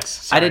 Yes,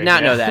 sorry, I did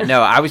not know that.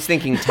 No, I was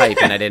thinking type,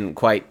 and I didn't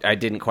quite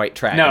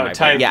track. No,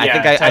 type. Yeah, I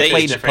think I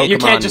played Pokemon. You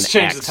can't just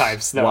change X, the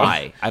types. No.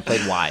 Y. I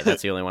played Y.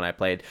 That's the only one I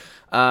played.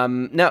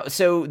 No,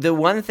 so the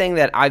one thing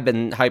that I've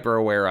been hyper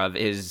aware of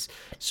is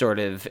sort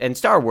of, and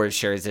Star Wars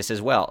shares this as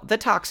well, the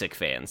toxic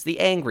fans, the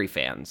angry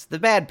fans, the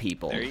bad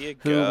people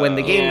who, when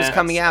the game was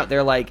coming out,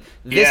 they're like,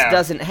 this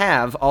doesn't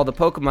have all the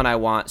Pokemon I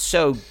want,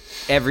 so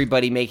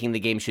everybody making the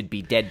game should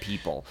be dead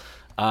people.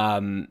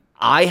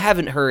 I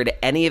haven't heard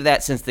any of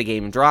that since the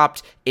game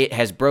dropped. It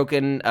has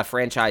broken a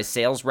franchise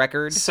sales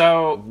record.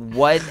 So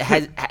what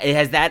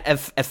has that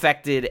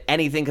affected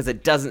anything? Because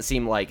it doesn't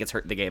seem like it's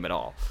hurt the game at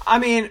all. I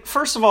mean,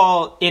 first of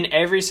all, in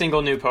every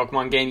single new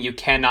Pokemon game, you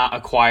cannot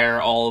acquire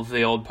all of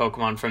the old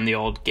Pokemon from the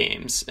old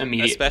games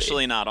immediately.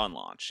 Especially not on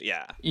launch,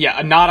 yeah.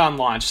 Yeah, not on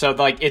launch. So,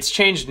 like, it's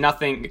changed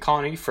nothing.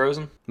 Colin, are you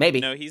frozen?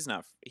 Maybe. No, he's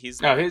not.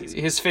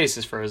 His face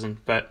is frozen.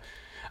 But,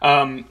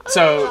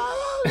 so...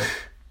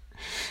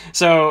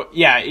 So,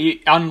 yeah,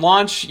 on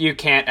launch, you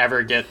can't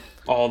ever get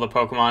all the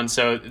Pokemon,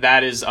 so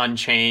that is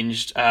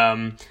unchanged.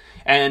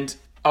 And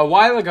a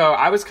while ago,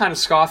 I was kind of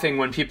scoffing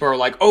when people are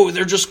like, oh,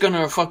 they're just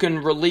gonna fucking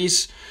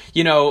release,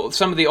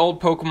 some of the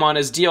old Pokemon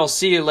as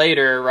DLC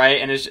later,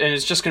 right? And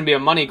it's just gonna be a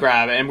money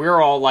grab. And we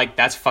were all like,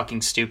 that's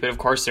fucking stupid. Of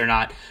course they're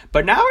not.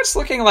 But now it's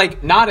looking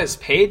like not as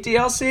paid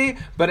DLC,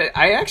 but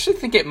I actually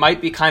think it might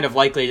be kind of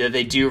likely that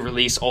they do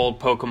release old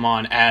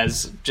Pokemon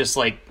as just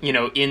like,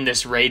 in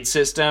this raid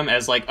system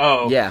as like,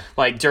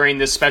 like during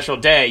this special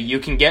day, you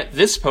can get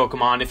this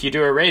Pokemon if you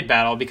do a raid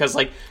battle, because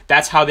like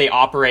that's how they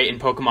operate in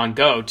Pokemon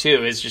Go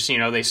too, is just,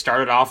 they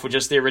started off with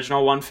just the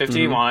original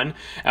 151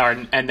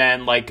 and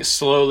then like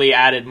slowly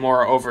added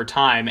more over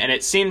time. And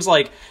it seems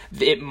like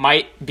it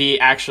might be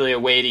actually a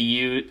way to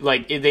use,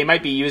 like they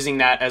might be using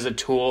that as a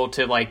tool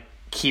to like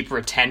keep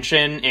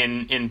retention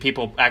in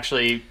people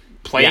actually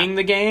playing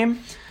the game,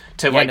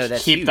 to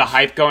keep huge. The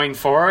hype going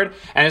forward.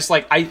 And it's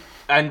like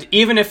and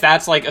even if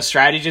that's like a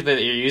strategy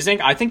that you're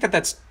using, I think that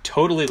that's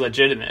totally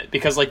legitimate,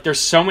 because like there's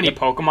so many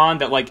Pokemon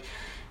that like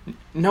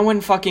no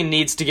one fucking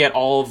needs to get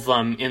all of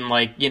them in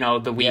like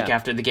the week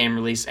after the game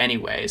release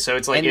anyway. So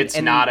it's like it's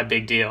not a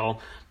big deal.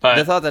 But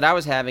the thought that I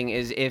was having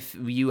is, if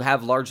you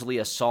have largely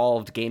a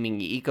solved gaming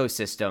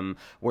ecosystem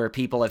where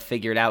people have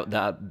figured out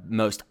the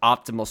most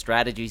optimal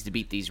strategies to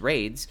beat these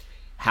raids,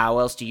 how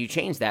else do you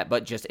change that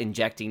but just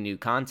injecting new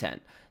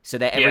content? So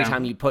that every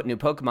time you put new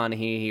Pokemon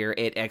here,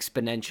 it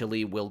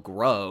exponentially will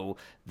grow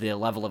the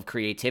level of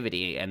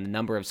creativity and the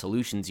number of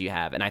solutions you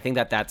have. And I think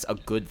that that's a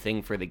good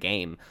thing for the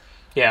game.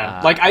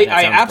 Yeah,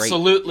 I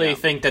absolutely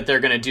think that they're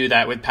going to do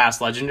that with past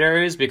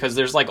legendaries, because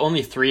there's like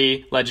only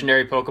 3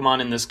 legendary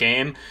Pokemon in this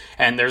game,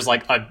 and there's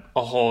like a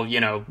whole,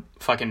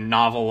 fucking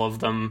novel of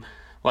them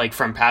like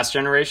from past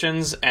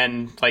generations,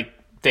 and like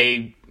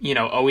they,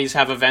 always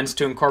have events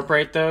to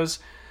incorporate those.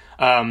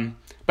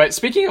 But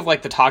speaking of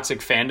like the toxic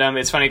fandom,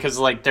 it's funny because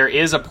like there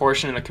is a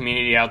portion of the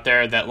community out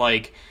there that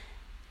like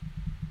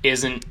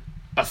isn't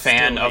a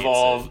fan of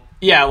all...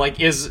 Yeah, like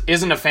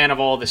isn't a fan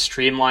of all the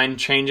streamlined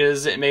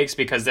changes it makes,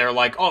 because they're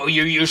like, oh,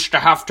 you used to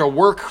have to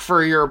work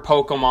for your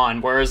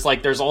Pokemon. Whereas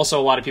like there's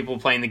also a lot of people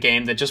playing the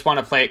game that just want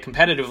to play it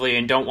competitively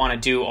and don't want to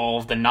do all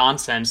of the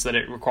nonsense that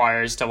it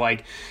requires to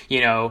like,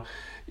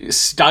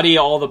 study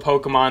all the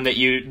Pokemon that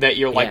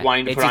you're like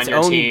wanting to put on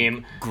your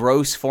team.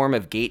 Gross form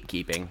of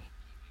gatekeeping.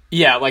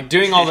 Yeah, like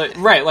doing all the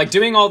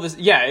doing all this.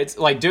 Yeah, it's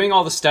like doing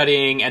all the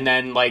studying and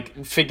then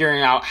like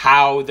figuring out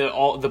how the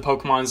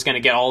Pokemon is going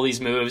to get all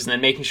these moves, and then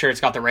making sure it's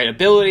got the right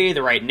ability,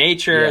 the right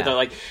nature, the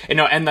like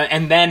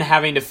and then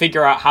having to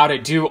figure out how to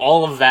do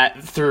all of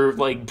that through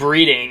like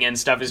breeding and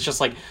stuff. Is just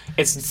like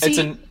it's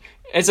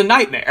it's a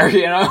nightmare,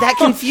 you know? That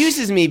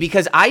confuses me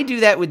because I do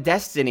that with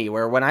Destiny,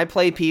 where when I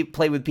play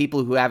with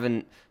people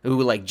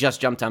who like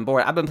just jumped on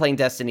board. I've been playing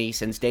Destiny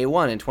since day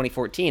one in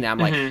 2014. I'm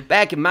like,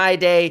 back in my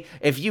day,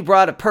 if you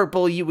brought a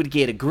purple, you would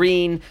get a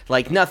green.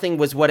 Like nothing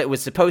was what it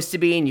was supposed to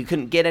be, and you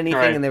couldn't get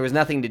anything, and there was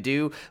nothing to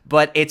do.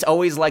 But it's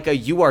always like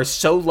you are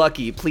so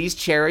lucky. Please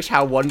cherish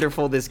how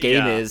wonderful this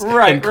game is,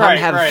 and come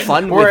have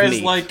fun with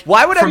me. Like,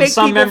 why would I make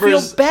people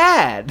feel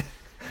bad?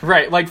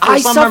 Right, like for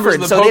some members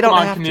of the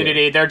Pokemon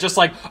community, they're just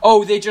like,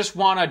 oh, they just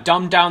want to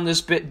dumb down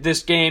this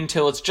game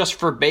till it's just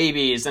for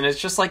babies, and it's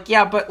just like,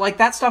 yeah, but like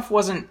that stuff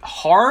wasn't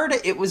hard;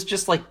 it was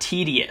just like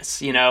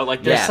tedious, you know.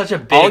 Like there's such a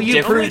big all you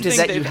difference. proved is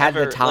that you had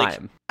the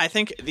time. Like, I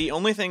think the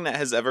only thing that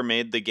has ever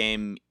made the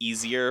game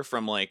easier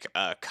from like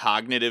a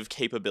cognitive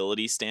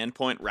capability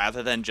standpoint,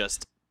 rather than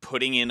just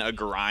putting in a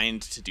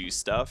grind to do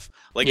stuff.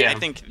 Like I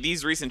think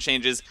these recent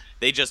changes,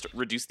 they just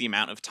reduce the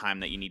amount of time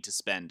that you need to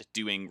spend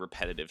doing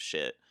repetitive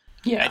shit.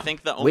 Yeah, I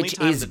think the only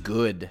time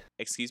good.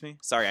 Excuse me?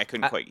 Sorry, I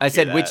couldn't quite I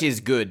said that. which is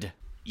good.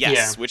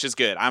 Yes, which is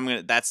good.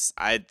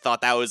 I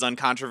thought that was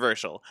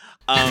uncontroversial.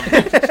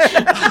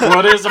 Well,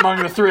 it is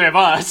among the three of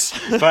us,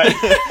 but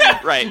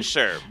right,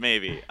 sure,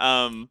 maybe.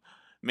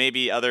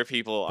 Maybe other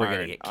people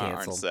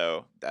aren't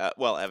so.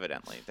 Well,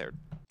 evidently they're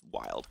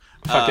wild.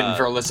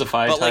 Fucking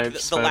Verlicify but like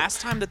types. The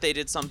last time that they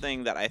did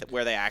something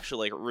where they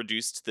actually like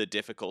reduced the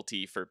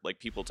difficulty for like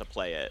people to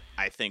play it,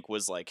 I think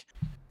was like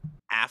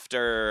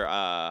after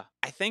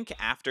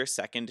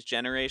second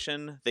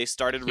generation, they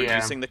started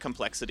reducing the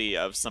complexity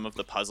of some of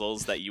the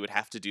puzzles that you would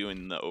have to do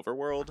in the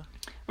overworld.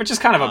 Which is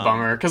kind of a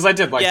bummer, because I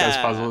did like those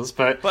puzzles,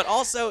 but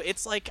also,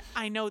 it's like,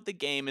 I know the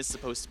game is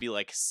supposed to be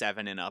like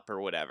 7 and up or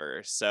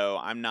whatever, so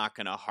I'm not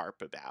gonna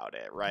harp about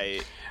it,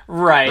 right?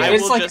 Right.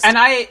 It's like, and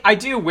I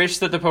do wish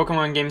that the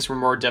Pokemon games were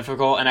more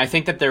difficult, and I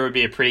think that there would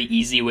be a pretty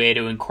easy way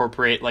to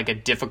incorporate like a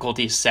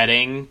difficulty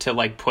setting to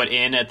like put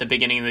in at the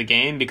beginning of the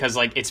game, because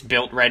like it's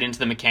built right into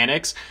the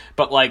mechanics,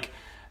 but like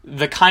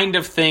the kind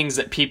of things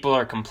that people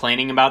are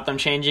complaining about them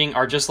changing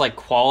are just like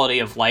quality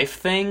of life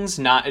things.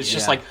 It's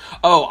just like,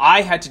 oh,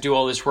 I had to do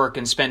all this work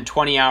and spend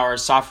 20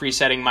 hours soft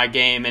resetting my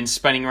game and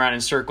spinning around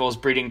in circles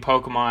breeding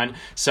Pokemon.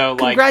 So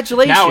like,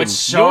 congratulations, now it's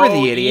so you're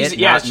the idiot.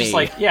 Easy. Yeah, it's just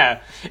like,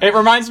 it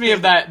reminds me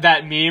of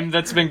that meme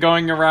that's been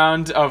going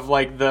around of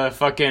like the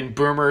fucking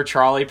boomer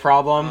trolley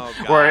problem,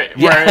 where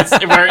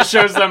it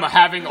shows them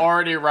having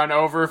already run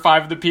over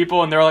 5 of the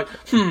people, and they're like,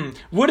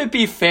 would it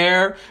be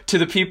fair to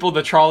the people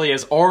the trolley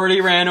has already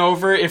ran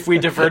over if we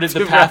diverted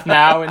the path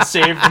now and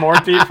saved more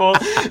people?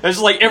 It's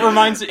like,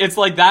 it's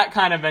like that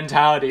kind of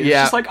mentality. It's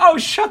just like, oh,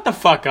 shut the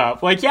fuck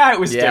up. Like, it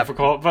was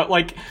difficult, but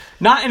like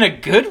not in a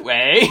good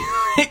way.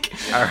 Like,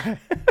 all right.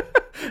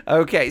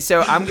 Okay,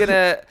 so I'm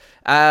gonna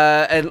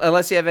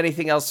unless you have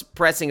anything else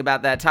pressing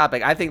about that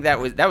topic, I think that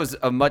was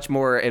a much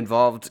more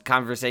involved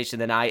conversation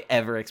than I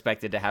ever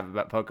expected to have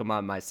about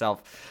Pokemon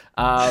myself.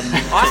 Austin.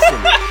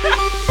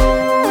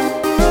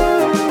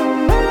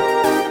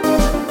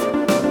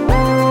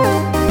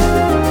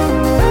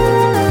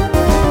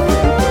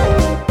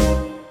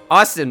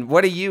 Austin,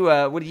 what are you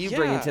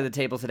bringing to the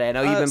table today? I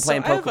know you've been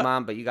playing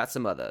Pokemon, but you got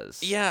some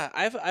others. Yeah,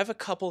 I have a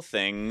couple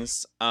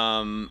things.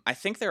 I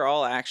think they're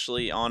all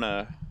actually on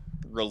a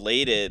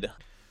related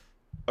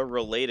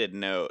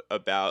note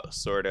about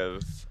sort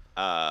of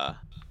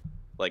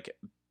like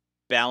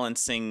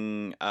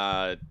balancing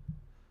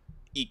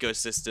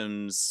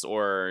ecosystems,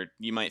 or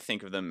you might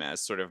think of them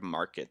as sort of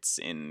markets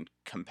in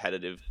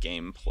competitive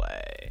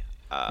gameplay.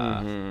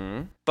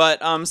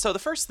 But so the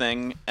first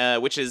thing,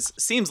 which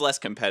seems less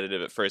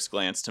competitive at first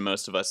glance to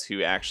most of us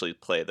who actually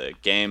play the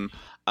game,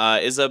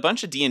 is a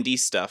bunch of D&D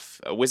stuff.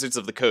 Wizards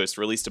of the Coast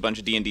released a bunch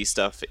of D&D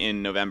stuff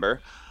in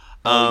November.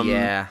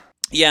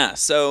 Yeah,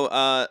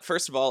 so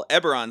first of all,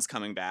 Eberron's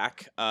coming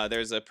back.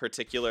 There's a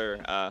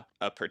particular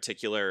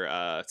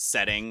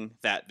setting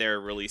that they're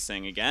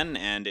releasing again,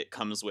 and it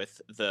comes with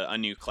a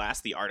new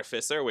class, the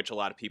Artificer, which a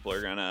lot of people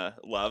are gonna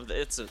love.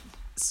 It's a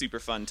super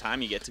fun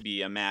time. You get to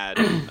be a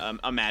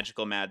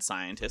magical mad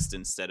scientist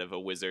instead of a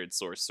wizard,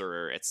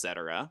 sorcerer,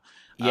 etc.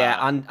 Yeah,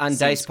 on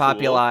Dice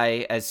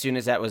Populi, as soon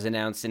as that was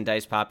announced in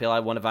Dice Populi,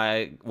 one of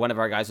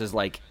our guys was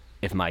like,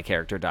 if my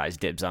character dies,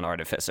 dibs on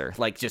Artificer.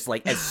 Like, just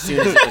like as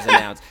soon as it was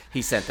announced,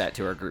 he sent that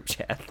to our group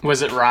chat.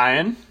 Was it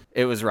Ryan?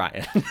 It was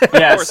Ryan.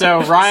 Yeah,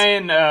 so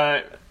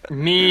Ryan,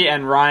 me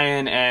and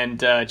Ryan and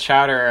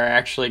Chowder are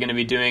actually going to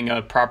be doing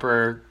a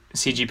proper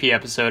CGP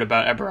episode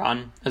about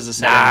Eberron as a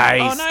setting.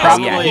 Nice. Oh, nice.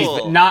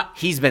 Probably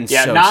he's been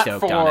so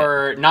stoked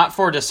on it. Not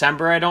for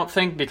December, I don't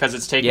think, because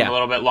it's taking a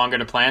little bit longer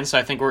to plan. So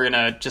I think we're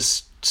going to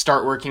just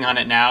start working on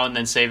it now and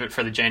then save it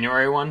for the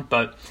January one.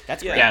 But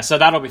that's great. Yeah, so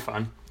that'll be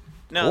fun.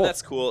 No, cool.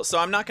 That's cool. So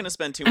I'm not going to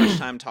spend too much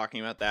time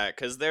talking about that,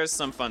 because there's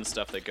some fun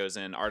stuff that goes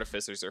in.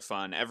 Artificers are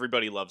fun.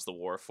 Everybody loves the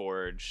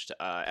Warforged.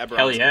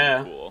 Eberron's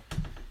really cool.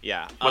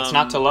 Yeah. What's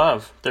not to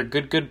love? They're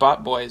good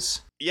bot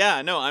boys.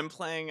 Yeah, no, I'm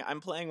playing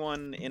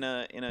one in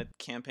a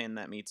campaign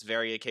that meets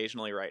very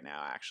occasionally right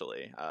now,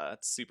 actually.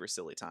 It's super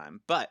silly time.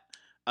 But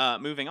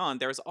moving on,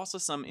 there was also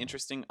some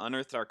interesting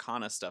Unearthed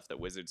Arcana stuff that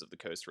Wizards of the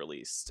Coast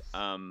released.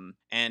 And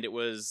it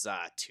was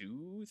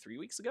 2-3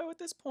 weeks ago at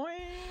this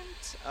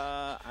point.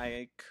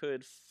 I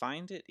could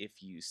find it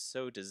if you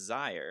so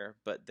desire,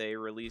 but they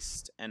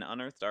released an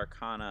Unearthed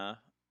Arcana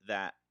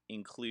that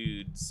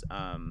includes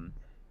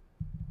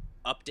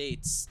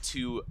updates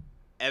to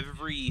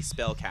every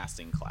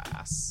spellcasting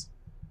class.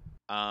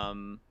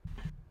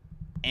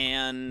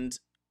 And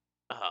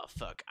oh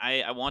fuck,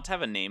 I want to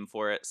have a name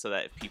for it so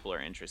that if people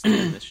are interested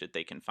in this shit,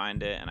 they can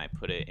find it. And I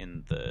put it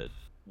in the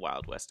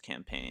Wild West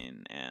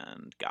campaign,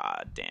 and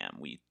god damn,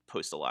 we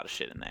post a lot of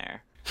shit in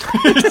there.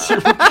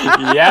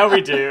 Yeah,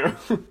 we do.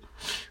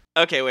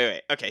 Okay,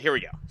 wait. Okay, here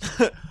we go.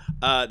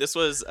 This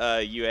was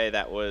a UA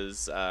that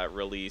was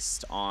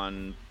released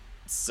on,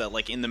 so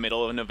like in the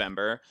middle of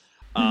November.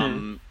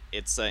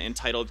 It's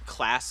entitled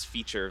Class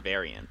Feature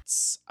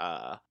Variants,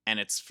 and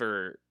it's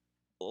for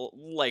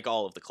like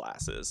all of the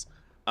classes.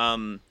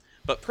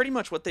 But pretty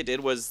much what they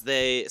did was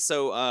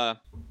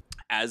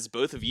as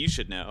both of you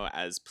should know,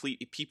 as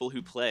people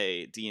who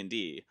play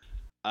D&D,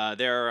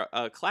 there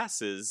are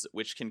classes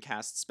which can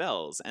cast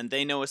spells, and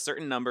they know a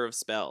certain number of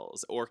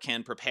spells, or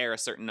can prepare a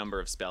certain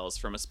number of spells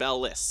from a spell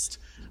list.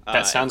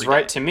 That sounds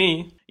right to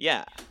me.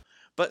 Yeah.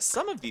 But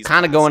some of these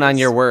kind of going on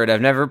your word.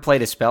 I've never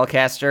played a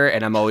spellcaster,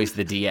 and I'm always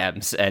the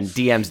DMs, and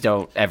DMs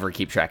don't ever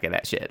keep track of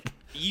that shit.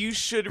 You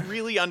should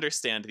really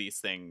understand these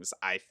things,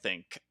 I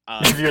think.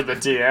 If you're the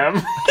DM.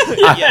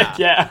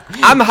 Yeah.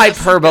 I'm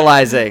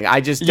hyperbolizing.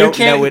 I just don't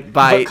know it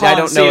by... I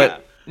don't know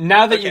it...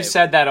 Now that you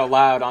said that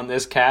aloud on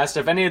this cast,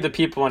 if any of the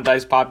people in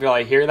Dice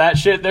Populi hear that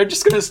shit, they're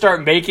just going to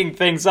start making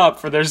things up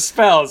for their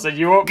spells, and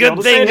you won't be able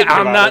to say anything about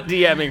it. Good thing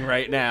I'm not DMing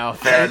right now.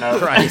 Fair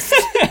enough. Christ.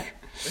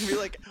 And be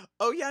like,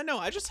 oh yeah, no,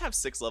 I just have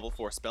 6 level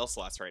 4 spell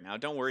slots right now.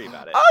 Don't worry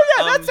about it. Oh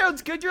yeah, that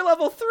sounds good. You're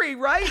level 3,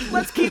 right?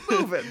 Let's keep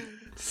moving.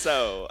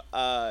 So,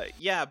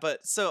 but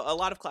a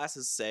lot of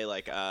classes say,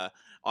 like,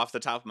 off the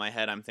top of my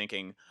head, I'm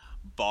thinking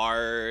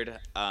Bard,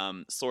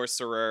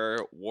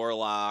 Sorcerer,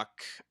 Warlock.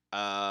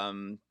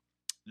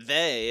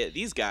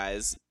 These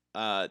guys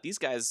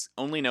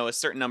only know a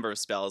certain number of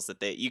spells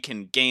that you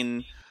can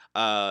gain.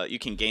 You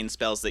can gain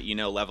spells that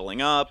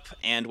leveling up,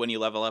 and when you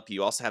level up,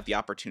 you also have the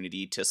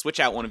opportunity to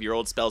switch out one of your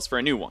old spells for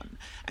a new one.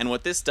 And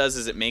what this does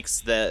is it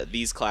makes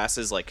these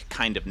classes like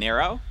kind of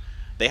narrow.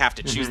 They have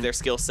to choose their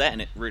skill set,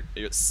 and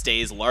it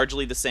stays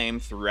largely the same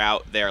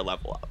throughout their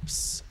level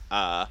ups.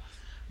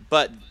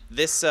 But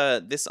this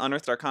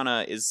Unearthed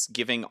Arcana is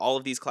giving all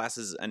of these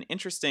classes an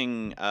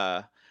interesting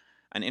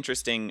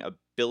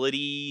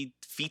ability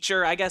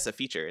feature, I guess.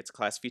 It's a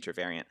class feature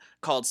variant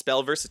called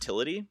Spell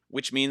Versatility,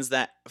 which means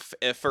that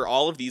for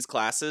all of these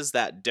classes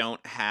that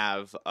don't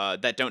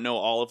know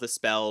all of the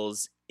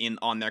spells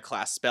on their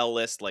class spell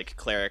list, like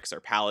clerics or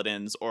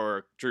paladins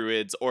or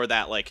druids, or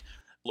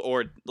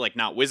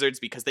not wizards,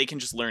 because they can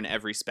just learn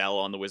every spell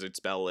on the wizard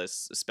spell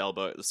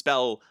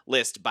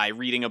list by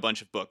reading a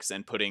bunch of books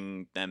and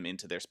putting them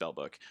into their spell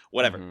book,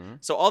 whatever.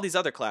 So all these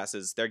other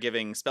classes, they're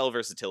giving spell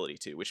versatility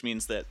to, which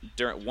means that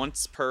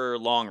once per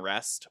long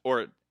rest,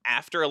 or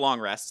after a long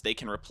rest, they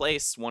can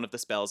replace one of the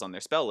spells on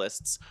their spell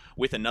lists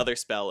with another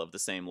spell of the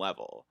same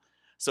level.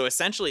 So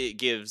essentially, it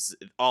gives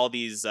all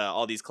these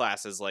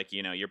classes, like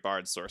your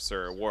Bard,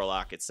 Sorcerer,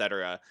 Warlock,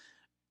 etc.,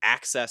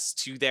 access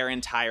to their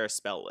entire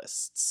spell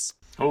lists.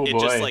 Oh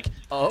boy.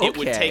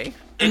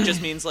 It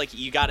just means like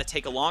you got to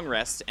take a long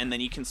rest, and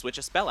then you can switch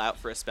a spell out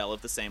for a spell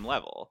of the same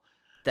level.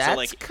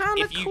 That's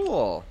kind of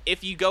cool.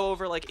 If you go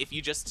over, if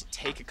you just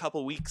take a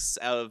couple weeks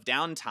of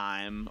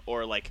downtime,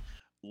 or like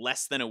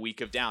less than a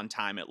week of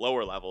downtime at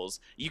lower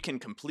levels, you can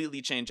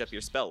completely change up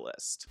your spell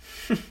list.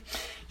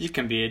 You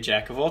can be a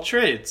jack of all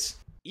trades.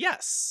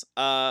 Yes.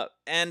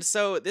 And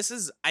so this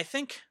is, I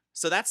think...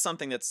 So that's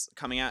something that's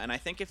coming out, and I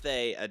think if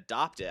they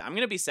adopt it, I'm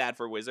going to be sad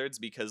for Wizards,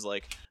 because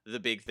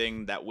the big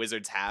thing that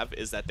Wizards have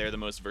is that they're the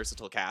most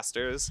versatile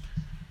casters,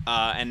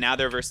 and now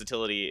their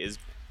versatility is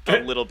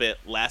a little bit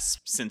less,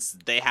 since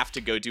they have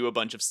to go do a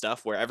bunch of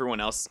stuff where everyone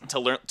else, to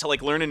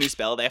learn a new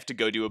spell, they have to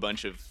go do a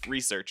bunch of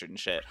research and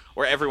shit,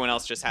 where everyone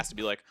else just has to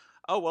be like,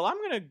 oh, well, I'm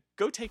going to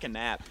go take a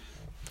nap.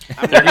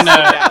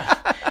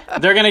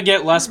 They're gonna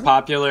get less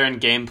popular in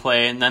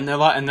gameplay, and then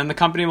the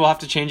company will have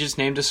to change its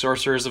name to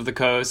Sorcerers of the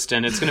Coast,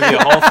 and it's gonna be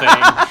a whole thing.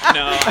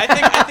 No,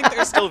 I think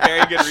there's still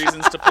very good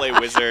reasons to play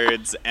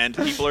Wizards, and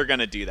people are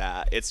gonna do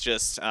that. It's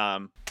just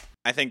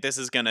I think this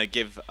is gonna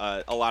give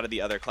a lot of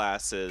the other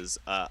classes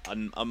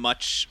a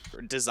much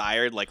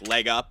desired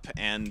leg up,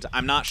 and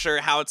I'm not sure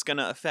how it's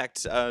gonna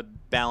affect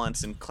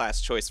balance and class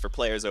choice for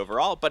players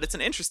overall, but it's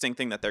an interesting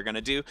thing that they're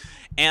gonna do,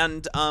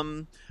 and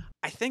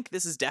I think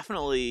this is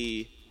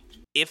definitely,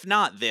 if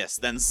not this,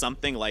 then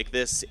something like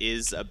this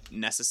is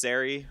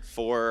necessary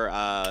for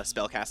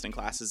spellcasting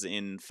classes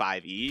in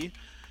 5e,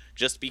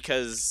 just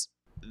because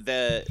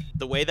the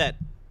way that...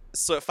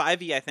 So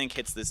 5e, I think,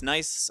 hits this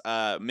nice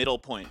middle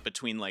point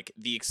between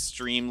the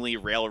extremely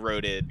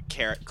railroaded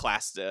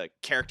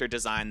character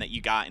design that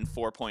you got in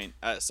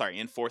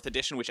 4th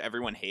edition, which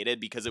everyone hated,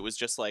 because it was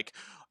just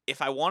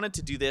if I wanted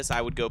to do this,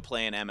 I would go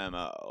play an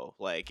MMO.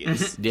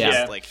 It's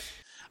just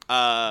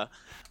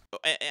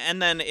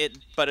And then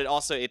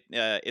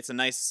it's a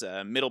nice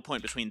middle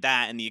point between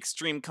that and the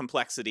extreme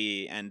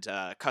complexity and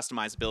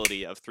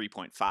customizability of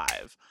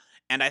 3.5.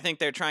 And I think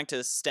they're trying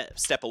to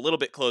step a little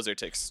bit closer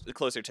to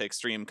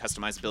extreme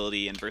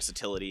customizability and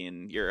versatility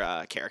in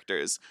your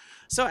characters.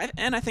 So I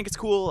think it's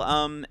cool.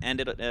 And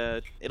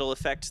it'll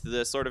affect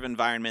the sort of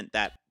environment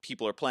that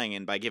people are playing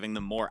in by giving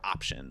them more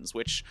options,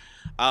 which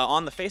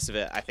on the face of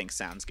it, I think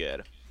sounds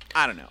good.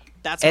 I don't know.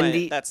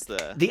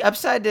 The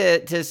upside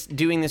to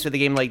doing this with a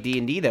game like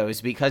D&D though is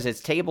because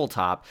it's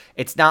tabletop.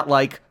 It's not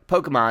like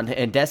Pokemon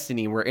and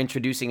Destiny where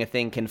introducing a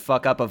thing can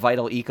fuck up a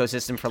vital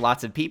ecosystem for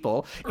lots of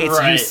people.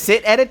 It's You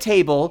sit at a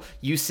table,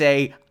 you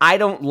say, I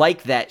don't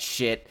like that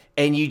shit,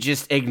 and you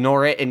just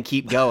ignore it and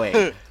keep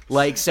going.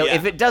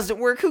 If it doesn't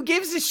work, who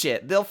gives a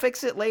shit? They'll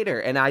fix it later.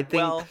 And I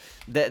think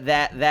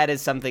that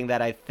is something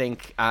that I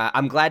think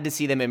I'm glad to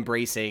see them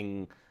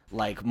embracing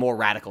more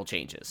radical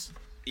changes.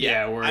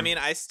 Yeah, I mean,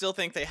 I still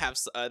think they have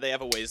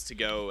a ways to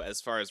go as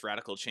far as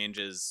radical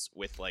changes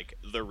with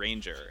the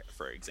Ranger,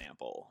 for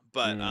example.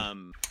 But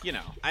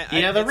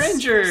the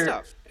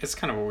Ranger is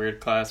kind of a weird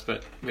class,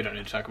 but we don't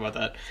need to talk about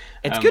that.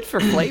 It's good for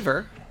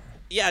flavor.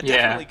 Yeah,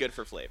 definitely good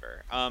for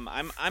flavor.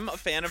 I'm a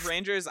fan of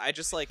Rangers. I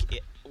just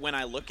when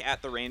I look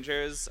at the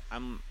Rangers,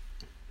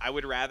 I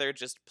would rather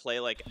just play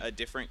a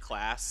different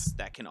class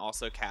that can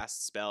also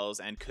cast spells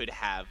and could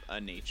have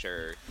a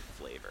nature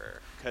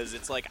flavor. Because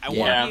it's I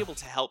want to be able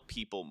to help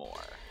people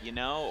more,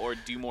 or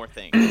do more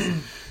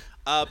things.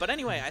 But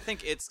anyway, I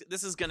think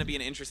this is going to be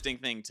an interesting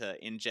thing to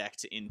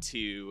inject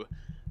into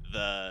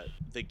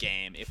the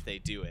game if they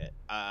do it.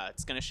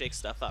 It's going to shake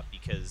stuff up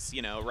because,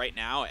 right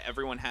now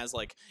everyone has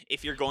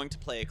if you're going to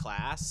play a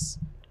class,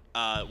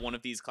 one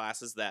of these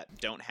classes that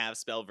don't have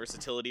spell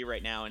versatility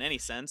right now in any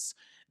sense,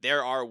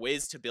 there are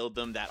ways to build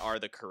them that are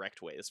the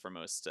correct ways for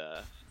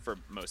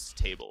most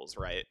tables,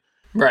 right?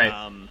 Right.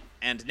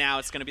 And now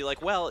it's going to be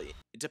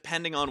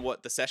depending on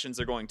what the sessions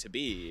are going to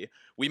be,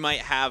 we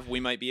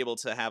might be able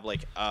to have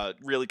a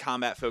really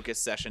combat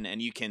focused session,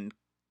 and you can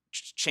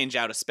change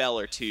out a spell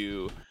or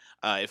two,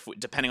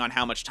 depending on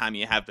how much time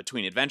you have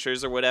between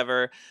adventures or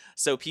whatever,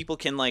 so people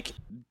can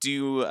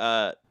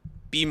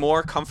be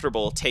more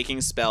comfortable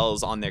taking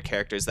spells on their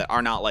characters that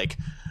are not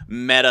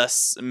meta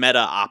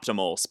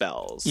optimal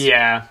spells.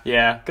 Yeah.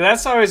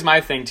 That's always my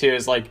thing too,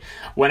 is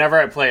whenever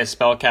I play a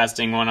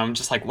spellcasting one, I'm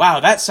just wow,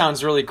 that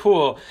sounds really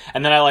cool.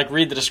 And then I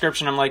read the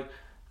description, I'm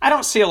I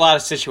don't see a lot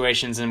of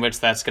situations in which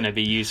that's going to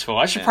be useful.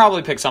 I should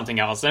probably pick something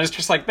else. And it's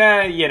just you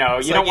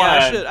don't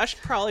want to... I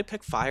should probably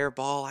pick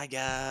Fireball, I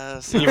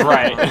guess. You're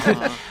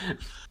right.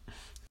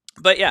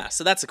 But yeah,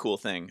 so that's a cool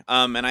thing.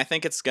 And I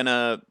think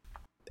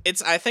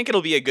I think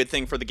it'll be a good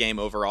thing for the game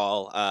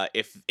overall,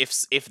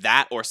 if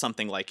that or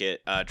something like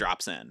it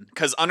drops in.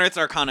 Because Unearthed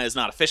Arcana is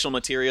not official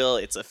material;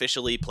 it's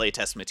officially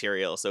playtest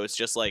material. So it's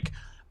just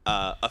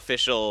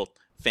official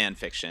fan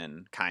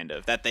fiction, kind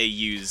of, that they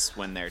use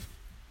when they're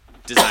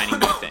designing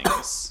new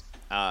things.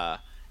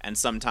 And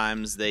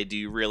sometimes they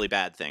do really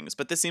bad things,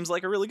 but this seems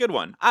like a really good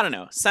one. I don't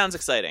know, sounds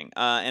exciting,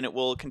 and it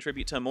will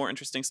contribute to more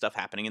interesting stuff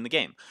happening in the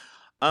game.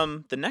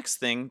 The next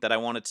thing that I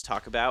wanted to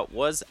talk about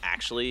was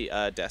actually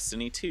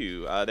Destiny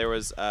 2. There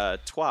was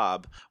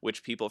TWAB,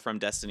 which people from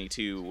Destiny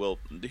 2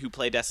 who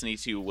play Destiny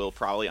 2 will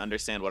probably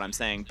understand what I'm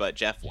saying, but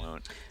Jeff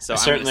won't. So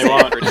I'm going to say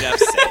it for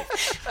Jeff's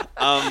sake.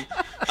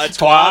 A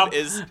TWAB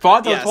is...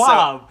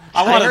 TWAB.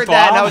 I heard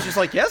that and I was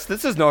just yes,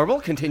 this is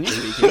normal. Continue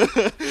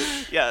speaking.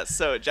 Yeah,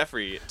 so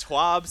Jeffrey,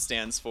 TWAB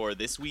stands for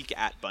This Week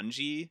at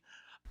Bungie.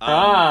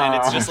 And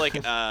it's just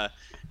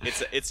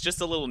it's just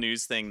a little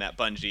news thing that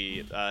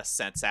Bungie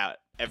sends out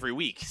every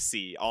week,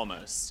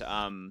 almost,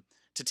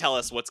 to tell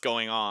us what's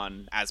going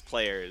on as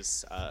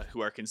players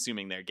who are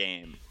consuming their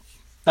game.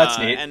 That's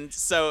neat. And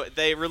so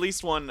they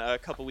released one a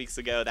couple weeks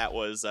ago that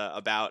was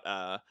about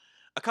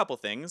a couple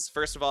things.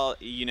 First of all,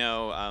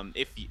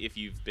 if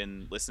you've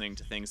been listening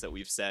to things that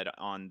we've said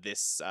on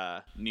this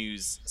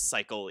news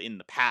cycle in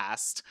the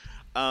past,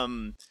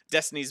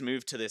 Destiny's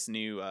moved to this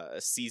new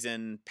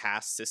season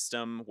pass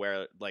system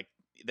where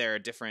there are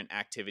different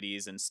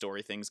activities and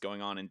story things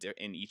going on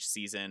in each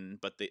season,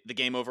 but the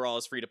game overall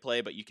is free to play,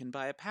 but you can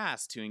buy a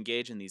pass to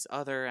engage in these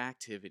other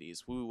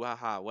activities. Woo,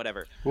 waha,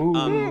 whatever.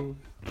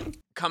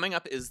 Coming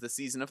up is the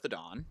Season of the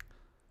Dawn.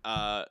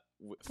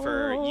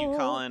 For you,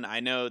 Colin,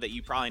 I know that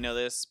you probably know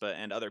this,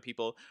 and other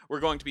people, we're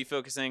going to be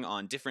focusing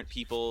on different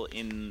people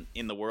in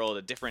the world,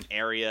 a different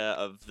area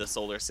of the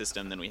solar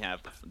system than we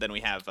have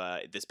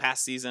this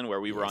past season, where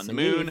we were on the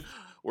moon.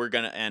 We're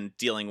and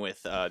dealing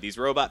with these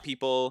robot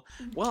people.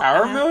 Well,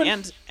 our moon,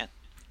 and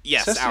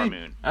yes, our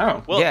moon.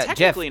 Oh, well, yeah,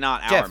 technically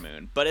not our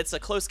moon, but it's a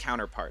close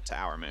counterpart to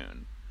our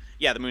moon.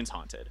 Yeah, the moon's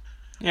haunted.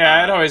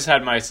 Yeah, I'd always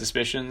had my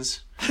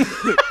suspicions.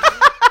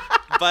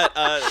 But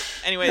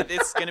anyway,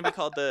 it's going to be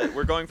called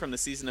we're going from the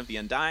Season of the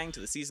Undying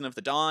to the Season of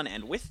the Dawn,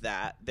 and with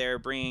that, they're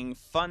bringing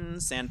fun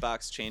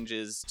sandbox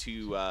changes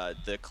to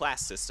the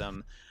class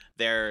system.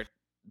 They're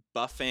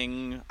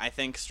buffing, I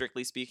think,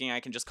 strictly speaking,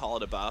 I can just call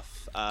it a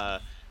buff.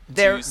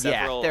 to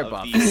several they're of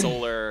buffed. the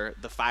solar,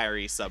 the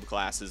fiery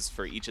subclasses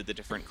for each of the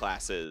different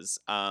classes.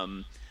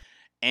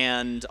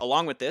 And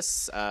along with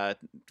this,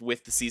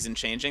 with the season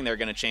changing, they're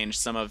going to change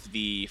some of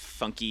the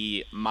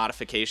funky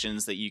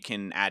modifications that you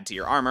can add to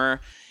your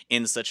armor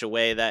in such a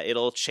way that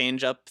it'll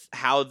change up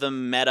how the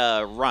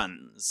meta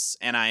runs.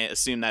 And I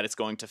assume that it's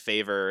going to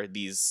favor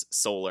these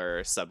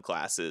solar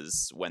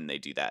subclasses when they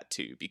do that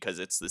too, because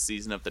it's the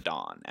season of the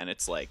dawn and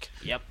it's like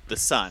the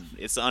sun,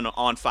 it's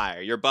on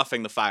fire. You're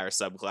buffing the fire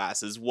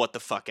subclasses. What the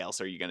fuck else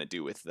are you going to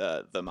do with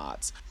the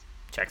mods?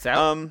 Checks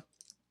out.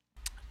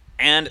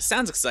 And it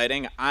sounds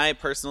exciting. I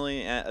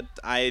personally,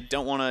 I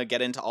don't want to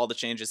get into all the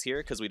changes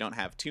here because we don't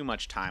have too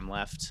much time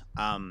left.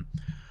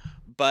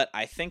 But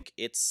I think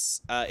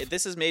this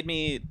has made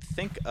me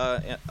think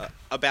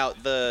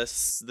about the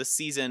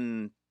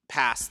season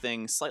pass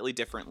thing slightly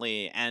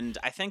differently, and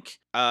I think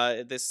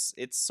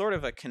it's sort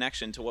of a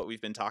connection to what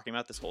we've been talking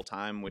about this whole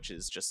time, which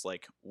is just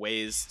like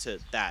ways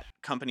that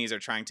companies are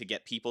trying to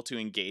get people to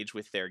engage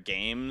with their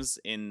games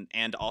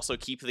and also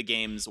keep the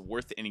games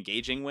worth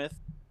engaging with.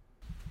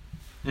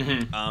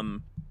 Mm-hmm.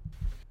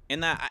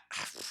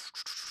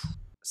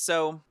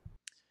 So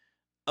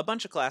a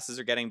bunch of classes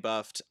are getting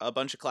buffed. A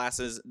bunch of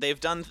classes they've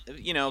done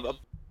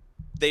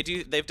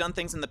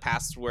things in the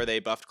past where they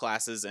buffed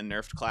classes and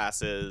nerfed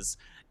classes,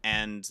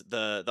 and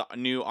the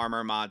new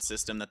armor mod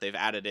system that they've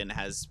added in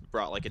has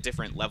brought like a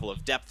different level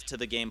of depth to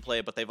the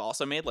gameplay, but they've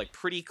also made like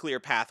pretty clear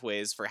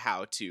pathways for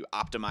how to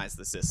optimize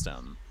the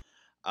system.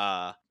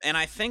 And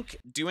I think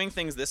doing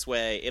things this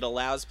way, it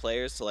allows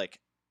players to like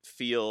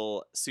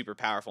feel super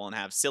powerful and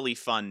have silly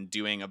fun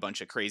doing a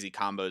bunch of crazy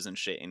combos and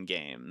shit in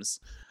games.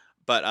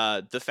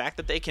 But the fact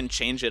that they can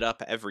change it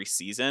up every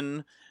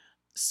season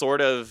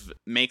sort of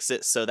makes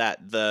it so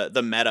that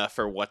the meta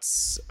for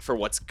what's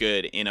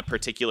good in a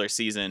particular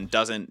season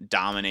doesn't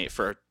dominate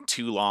for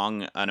too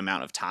long an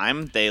amount of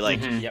time. They like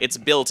it's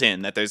built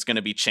in that there's going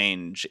to be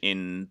change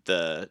in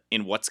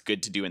what's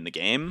good to do in the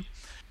game.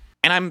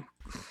 And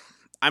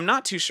I'm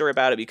not too sure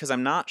about it because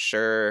I'm not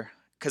sure.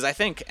 Because I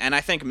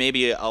think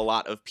maybe a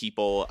lot of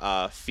people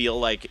feel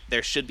like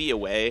there should be a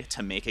way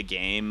to make a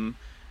game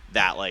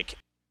that like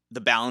the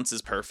balance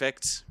is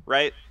perfect,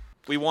 right?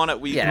 We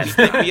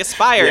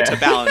aspire to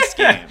balanced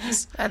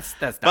games. That's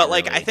not but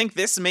like really. I think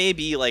this may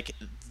be like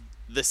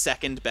the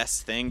second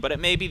best thing, but it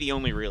may be the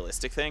only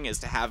realistic thing is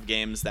to have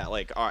games that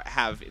like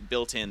have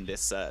built in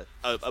this a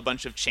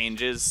bunch of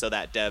changes so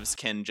that devs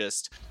can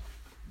just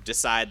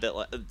decide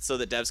that so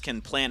that devs can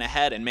plan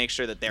ahead and make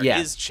sure that there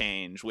is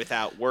change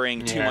without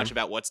worrying too much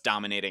about what's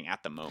dominating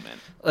at the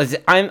moment.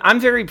 I'm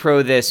very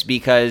pro this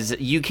because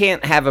you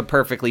can't have a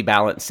perfectly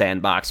balanced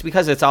sandbox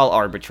because it's all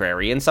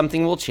arbitrary and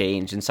something will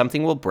change and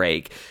something will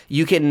break.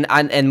 You can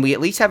and we at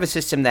least have a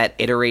system that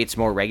iterates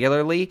more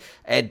regularly.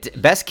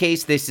 At best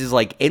case, this is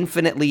like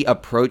infinitely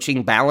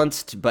approaching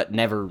balanced but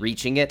never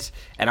reaching it,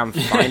 and I'm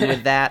fine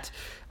with that.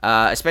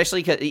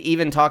 Especially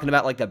even talking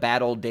about like the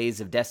bad old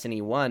days of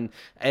Destiny 1,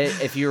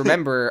 if you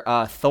remember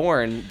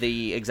Thorn,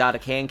 the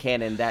exotic hand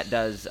cannon that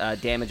does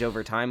damage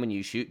over time when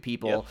you shoot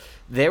people,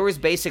 there was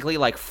basically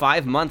like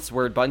 5 months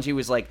where Bungie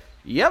was like,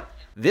 yep,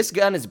 this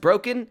gun is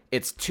broken,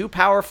 it's too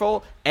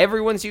powerful,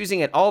 everyone's using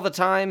it all the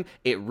time,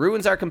 it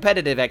ruins our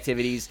competitive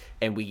activities,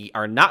 and we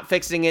are not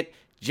fixing it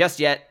just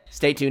yet.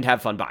 Stay tuned,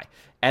 have fun, bye.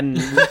 And...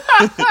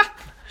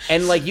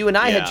 And like you and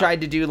I had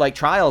tried to do like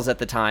trials at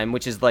the time,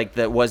 which is like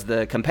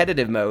the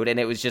competitive mode, and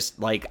it was just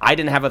like I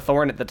didn't have a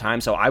Thorn at the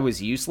time, so I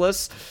was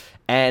useless.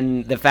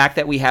 And the fact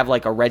that we have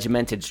like a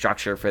regimented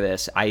structure for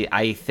this,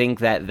 I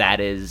think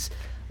that is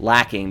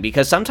lacking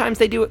because sometimes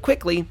they do it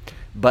quickly,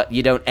 but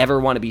you don't ever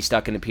want to be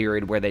stuck in a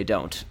period where they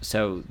don't.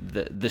 So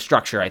the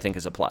structure I think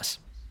is a plus.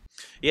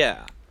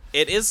 Yeah,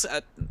 it is.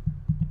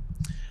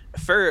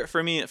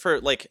 For me,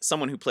 for like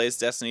someone who plays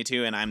Destiny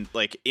 2, and I'm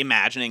like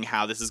imagining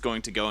how this is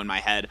going to go in my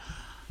head.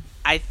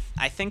 I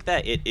think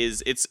that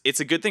it's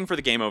a good thing for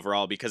the game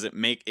overall because it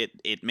makes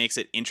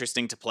it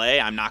interesting to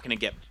play. I'm not going to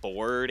get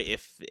bored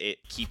if it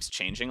keeps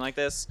changing like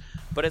this,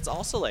 but it's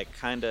also like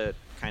kind of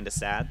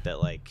sad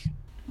that like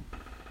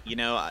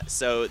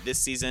so this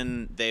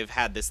season they've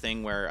had this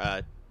thing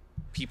where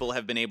people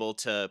have been able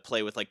to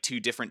play with like 2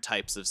 different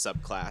types of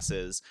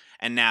subclasses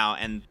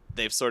and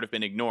they've sort of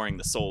been ignoring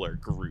the solar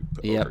group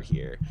over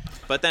here.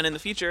 But then in the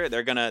future,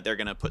 they're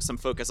gonna put some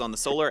focus on the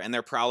solar, and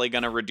they're probably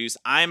gonna reduce.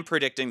 I'm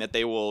predicting that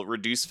they will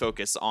reduce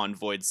focus on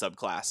void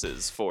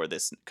subclasses for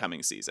this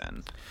coming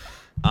season.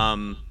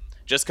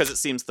 Just because it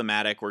seems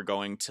thematic. We're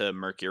going to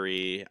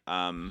Mercury.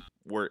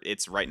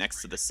 It's right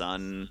next to the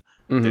sun.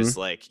 Mm-hmm. There's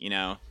like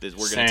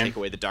we're gonna take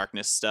away the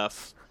darkness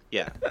stuff.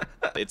 Yeah,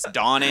 it's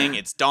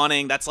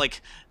dawning. That's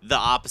like the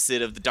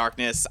opposite of the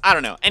darkness. I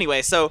don't know.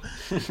 Anyway, so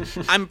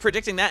I'm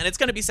predicting that, and it's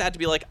going to be sad to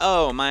be like,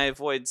 oh, my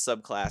Void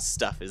subclass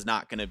stuff is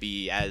not going to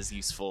be as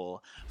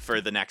useful for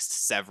the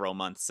next several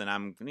months,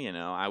 and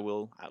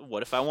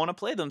what if I want to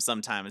play them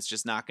sometime? It's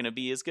just not going to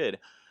be as good.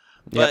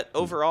 But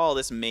overall,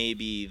 this may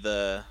be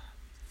the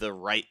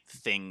right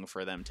thing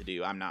for them to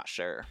do. I'm not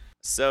sure.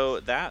 So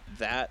that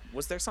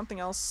was there something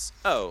else?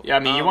 Oh, Yeah, I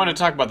mean, you want to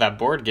talk about that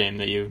board game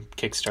that you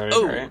kickstarted,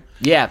 right?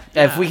 Yeah,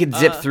 if we could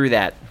zip through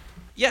that.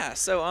 Yeah,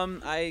 so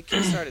I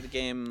kickstarted the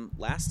game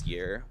last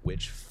year,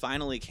 which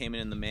finally came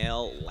in the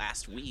mail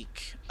last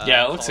week.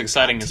 Yeah, it looks called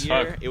exciting as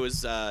Frontier. fuck. It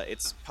was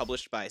it's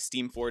published by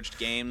Steamforged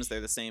Games.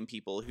 They're the same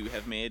people who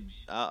have made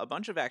a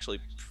bunch of actually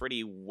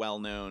pretty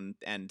well-known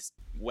and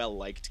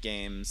well-liked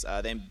games.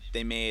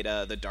 They made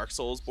the Dark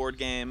Souls board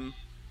game.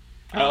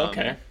 Oh,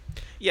 okay.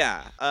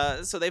 Yeah,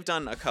 so they've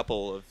done a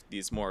couple of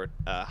these more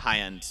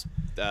high-end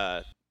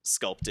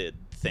sculpted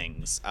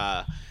things.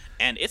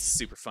 And it's a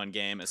super fun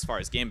game as far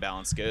as game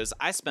balance goes.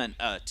 I spent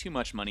too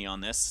much money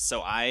on this,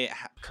 so I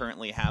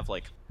currently have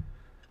like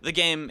the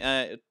game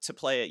to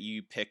play it.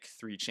 You pick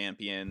 3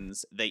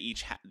 champions. They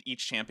each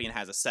champion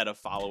has a set of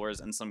followers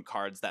and some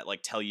cards that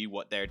like tell you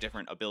what their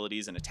different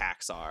abilities and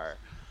attacks are.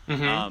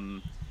 Mm-hmm.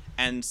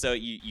 And so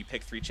you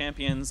pick 3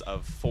 champions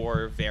of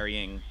 4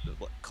 varying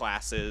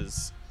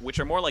classes, which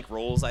are more like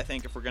roles, I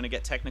think, if we're going to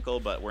get technical,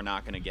 but we're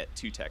not going to get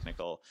too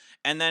technical.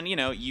 And then,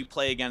 you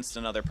play against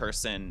another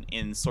person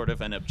in sort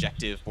of an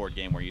objective board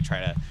game where you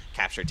try to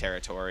capture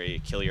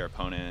territory, kill your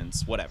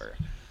opponents, whatever.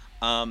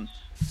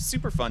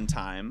 Super fun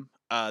time.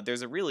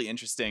 There's a really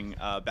interesting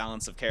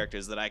balance of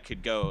characters that I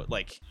could go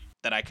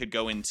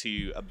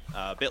into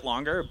a bit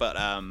longer, but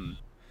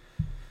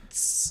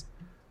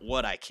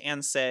what I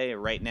can say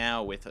right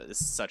now with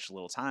such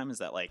little time is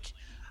that like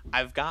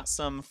I've got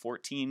some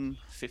 14,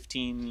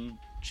 15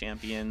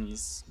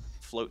 champions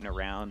floating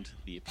around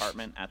the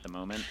apartment at the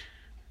moment.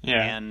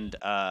 Yeah. And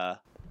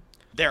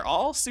they're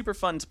all super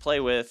fun to play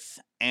with,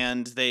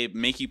 and they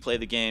make you play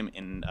the game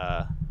in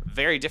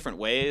very different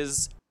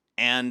ways.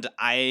 And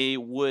I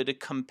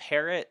would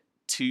compare it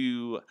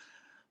to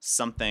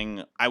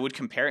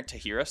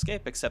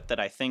Heroescape, except that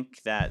I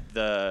think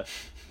that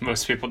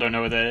most people don't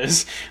know what that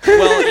is.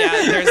 Well,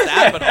 yeah, there's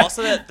that, but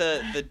also that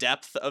the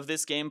depth of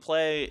this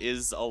gameplay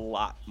is a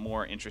lot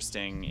more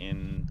interesting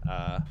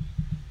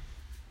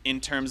in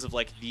terms of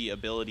like the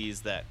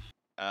abilities that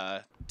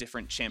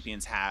different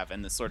champions have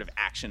and the sort of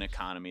action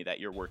economy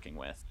that you're working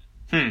with.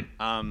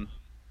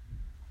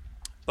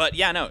 But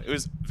yeah, no, it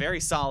was very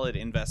solid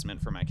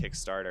investment for my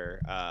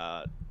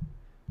Kickstarter.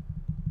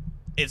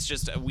 It's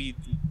just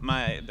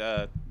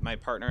my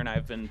partner and I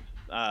have been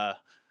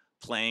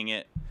playing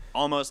it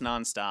almost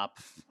nonstop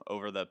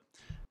over the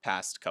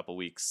past couple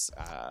weeks.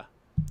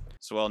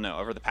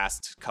 Over the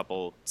past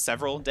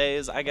several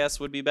days, I guess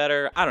would be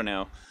better. I don't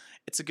know.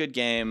 It's a good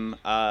game.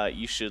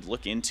 You should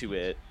look into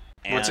it.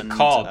 What's it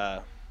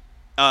called?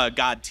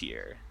 God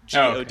Tier.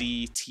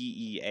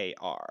 Godtear.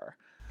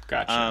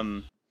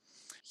 Gotcha.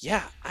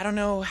 Yeah, I don't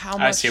know how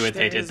much I see what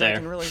they did there. I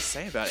can really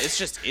say about it. It's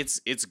just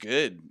it's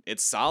good.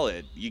 It's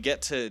solid. You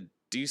get to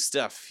do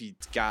stuff. You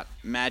got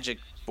magic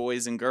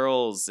boys and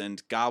girls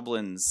and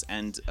goblins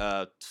and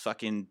a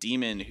fucking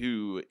demon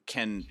who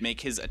can make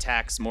his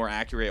attacks more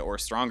accurate or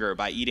stronger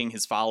by eating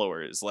his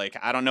followers. Like,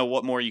 I don't know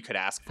what more you could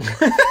ask for.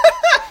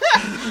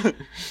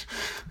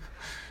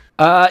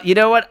 You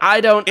know what?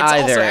 I don't it's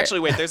either. Also, actually,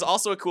 wait, there's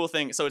also a cool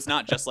thing. So it's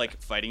not just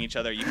like fighting each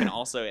other. You can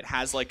also, it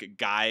has like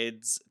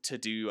guides to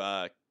do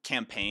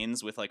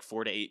campaigns with like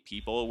 4 to 8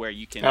 people where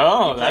you can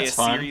play a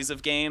series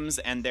of games,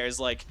 and there's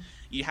like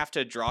you have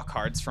to draw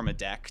cards from a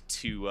deck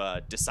to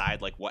decide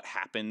like what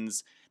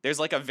happens. There's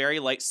like a very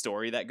light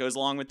story that goes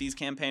along with these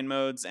campaign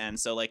modes, and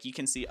so like you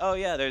can see, oh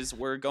yeah,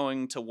 we're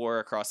going to war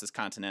across this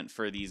continent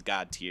for these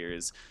god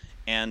tiers.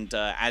 And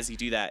as you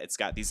do that, it's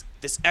got this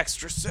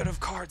extra set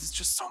of cards. It's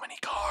just so many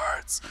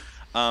cards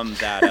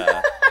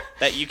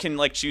that you can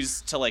like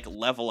choose to like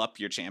level up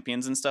your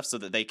champions and stuff so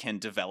that they can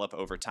develop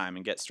over time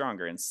and get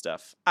stronger and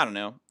stuff. I don't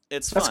know.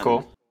 It's fun. That's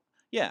cool.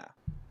 Yeah,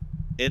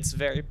 it's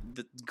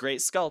great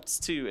sculpts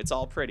too. It's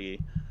all pretty.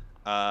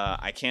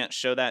 I can't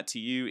show that to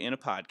you in a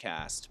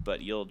podcast,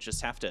 but you'll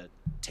just have to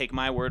take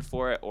my word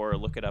for it or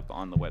look it up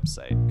on the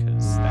website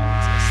because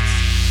that exists.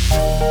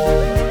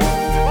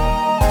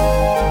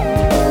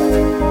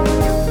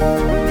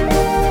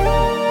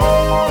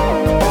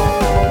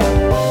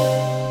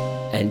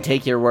 And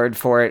take your word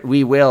for it,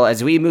 we will,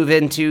 as we move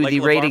into like the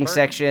LeVar rating Burton.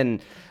 section.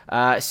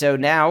 So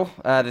now,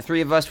 the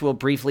three of us will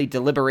briefly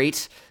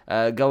deliberate,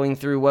 going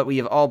through what we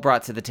have all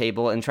brought to the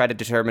table and try to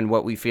determine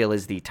what we feel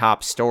is the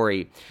top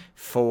story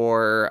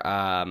for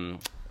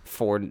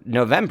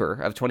November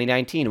of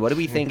 2019. What do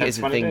we think is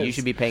the thing you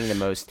should be paying the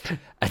most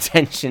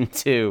attention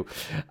to?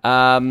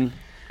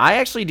 I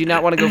actually do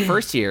not want to go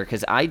first here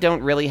because I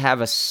don't really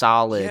have a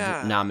solid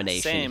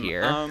nomination same.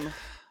 here.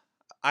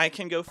 I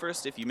can go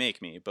first if you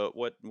make me, but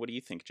what do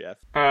you think, Jeff?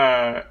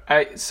 I'm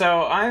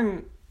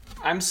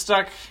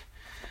stuck.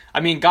 I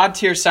mean, God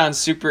Tier sounds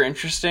super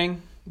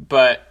interesting,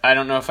 but I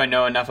don't know if I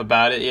know enough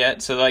about it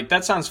yet. So like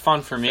that sounds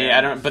fun for me.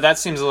 But that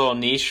seems a little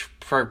niche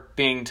for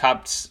being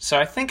top. So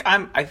I think I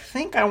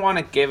want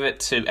to give it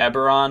to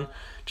Eberron,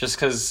 just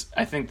because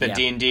I think that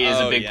D&D is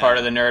a big part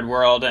of the nerd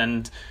world,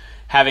 and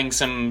having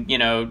some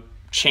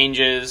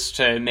changes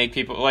to make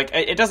people like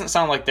it doesn't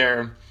sound like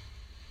they're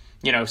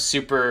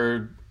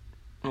super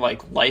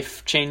like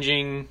life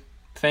changing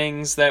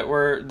things that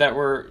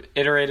were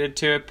iterated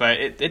to it, but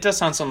it does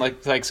sound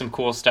like some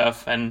cool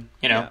stuff, and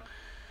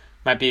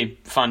might be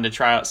fun to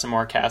try out some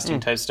more casting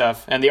type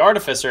stuff. And the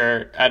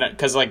Artificer,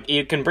 because like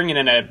you can bring it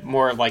in a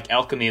more like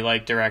alchemy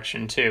like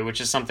direction too,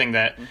 which is something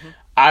that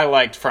I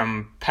liked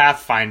from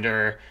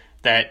Pathfinder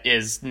that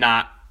is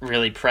not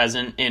really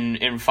present in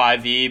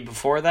 5e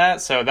before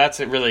that. So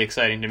that's really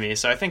exciting to me.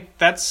 So I think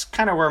that's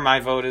kind of where my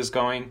vote is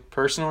going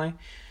personally.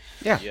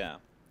 Yeah,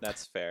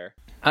 that's fair.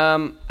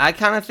 I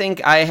kind of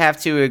think I have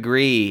to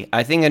agree.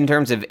 I think in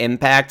terms of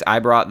impact, I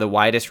brought the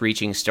widest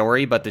reaching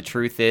story, but the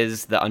truth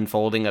is the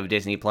unfolding of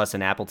Disney Plus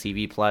and Apple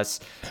TV Plus,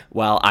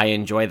 while I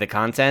enjoy the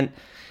content,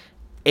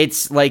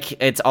 it's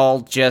like it's all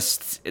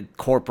just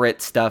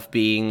corporate stuff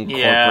being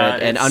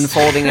corporate and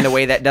unfolding in a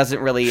way that doesn't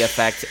really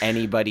affect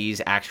anybody's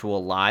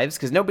actual lives,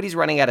 because nobody's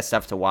running out of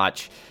stuff to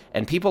watch,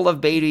 and people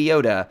love Baby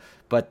Yoda,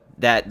 but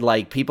that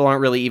like people aren't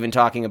really even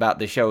talking about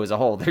the show as a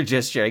whole. They're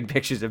just sharing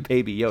pictures of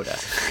Baby Yoda.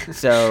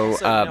 So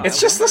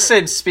it's just the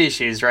same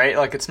species, right?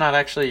 Like it's not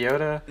actually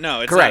Yoda.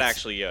 No, it's Correct. not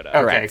actually Yoda.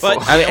 Okay, but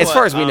cool. I mean, as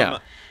far as we know.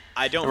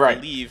 I don't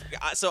believe...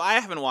 So I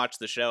haven't watched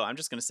the show. I'm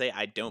just going to say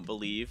I don't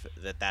believe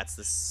that that's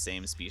the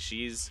same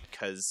species,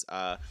 because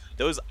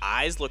those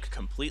eyes look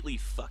completely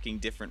fucking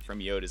different from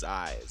Yoda's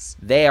eyes.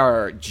 They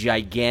are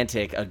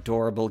gigantic,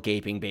 adorable,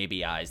 gaping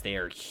baby eyes. They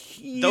are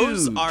huge.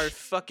 Those are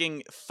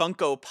fucking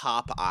Funko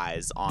Pop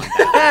eyes on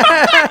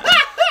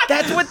that.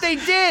 That's what they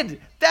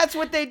did. That's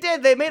what they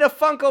did. They made a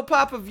Funko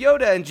Pop of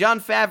Yoda, and Jon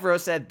Favreau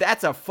said,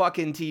 that's a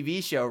fucking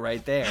TV show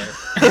right there.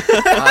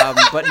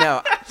 But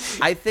no,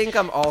 I think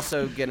I'm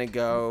also going to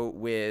go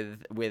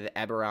with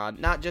Eberron,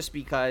 not just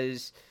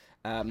because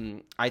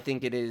I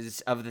think it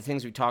is, of the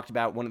things we talked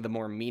about, one of the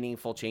more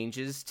meaningful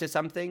changes to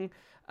something,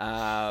 to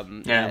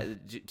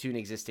an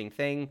existing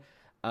thing.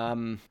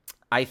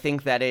 I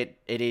think that it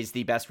is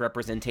the best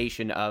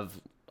representation of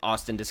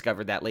Austin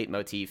discovered that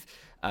leitmotif.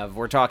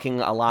 We're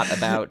talking a lot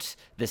about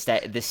the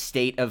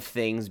state of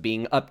things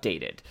being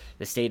updated,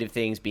 the state of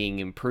things being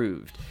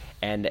improved,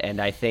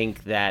 and I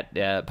think that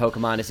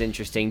Pokemon is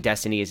interesting,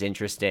 Destiny is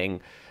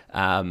interesting,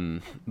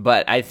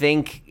 but I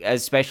think,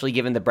 especially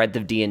given the breadth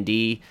of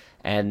D&D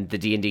and the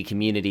D&D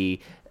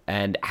community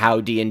and how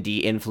D&D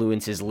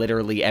influences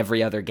literally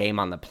every other game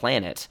on the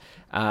planet,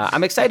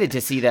 I'm excited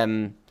to see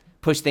them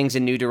push things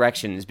in new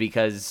directions,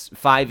 because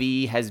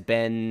 5e has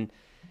been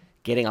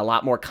getting a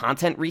lot more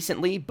content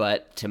recently,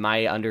 but to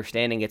my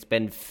understanding, it's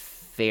been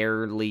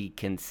fairly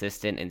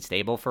consistent and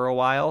stable for a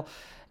while.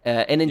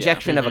 An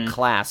injection of a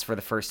class for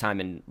the first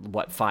time in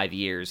 5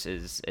 years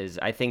is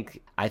I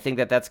think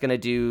that's going to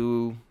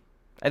do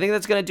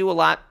a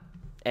lot,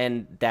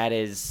 and that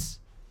is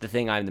the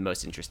thing I'm the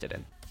most interested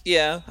in.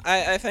 Yeah,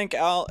 I think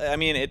I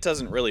mean, it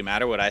doesn't really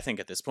matter what I think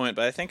at this point,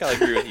 but I think I'll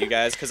agree with you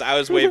guys, because I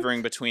was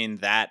wavering between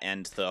that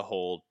and the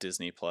whole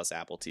Disney Plus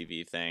Apple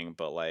TV thing,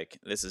 but like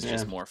this is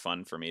just more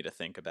fun for me to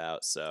think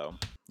about, so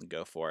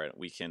go for it.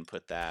 We can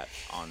put that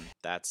on.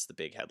 That's the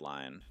big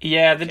headline.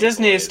 Yeah, the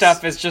Disney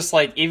stuff is just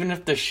like, even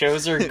if the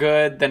shows are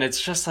good, then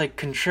it's just like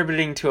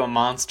contributing to a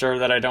monster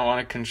that I don't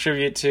want to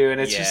contribute to,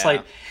 and it's just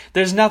like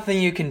there's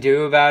nothing you can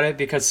do about it,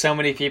 because so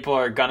many people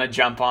are gonna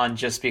jump on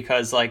just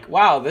because like,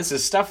 wow, this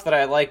is stuff that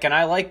I like, and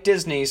I like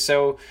Disney,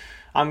 so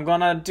I'm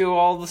gonna do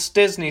all this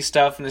Disney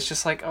stuff, and it's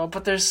just like, oh,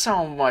 but there's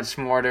so much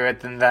more to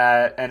it than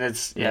that, and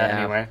it's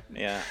anyway.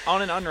 Yeah.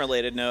 On an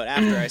unrelated note,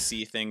 after I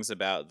see things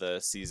about the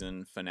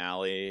season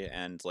finale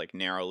and like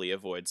narrowly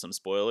avoid some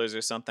spoilers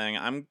or something,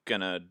 I'm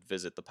gonna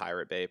visit the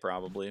Pirate Bay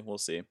probably. We'll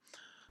see.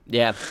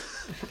 Yeah.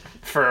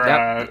 For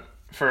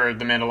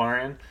The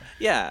Mandalorian.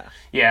 Yeah.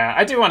 Yeah,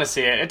 I do want to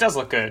see it. It does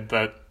look good,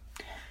 but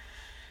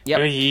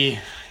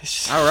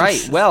All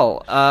right.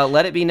 Well,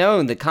 let it be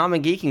known the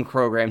Common Geeking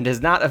program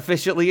does not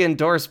officially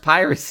endorse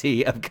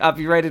piracy of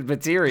copyrighted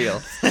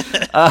material.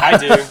 I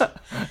do.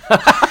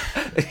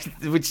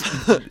 which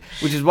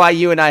is why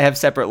you and I have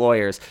separate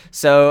lawyers.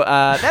 So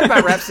that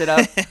about wraps it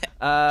up.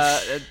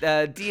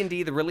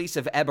 D&D, the release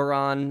of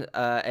Eberron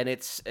and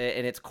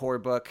its core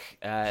book.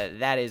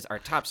 That is our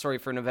top story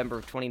for November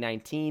of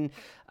 2019.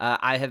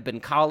 I have been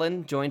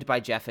Colin, joined by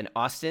Jeff and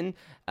Austin.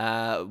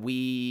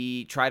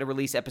 We try to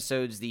release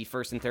episodes the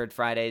first and third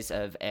Fridays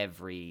of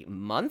every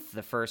month.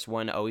 The first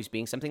one always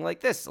being something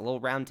like this, a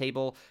little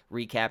roundtable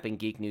recapping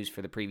geek news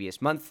for the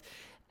previous month.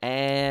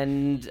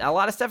 And a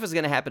lot of stuff is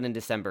going to happen in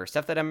December,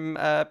 stuff that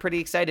I'm pretty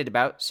excited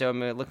about. So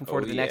I'm looking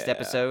forward to the next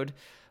episode.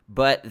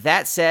 But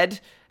that said,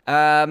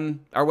 our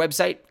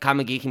website,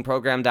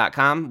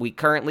 commongeekingprogram.com. We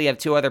currently have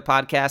 2 other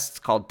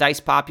podcasts called Dice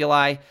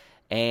Populi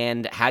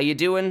and How You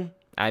Doing.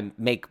 I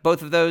make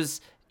both of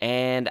those,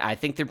 and I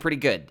think they're pretty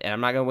good, and I'm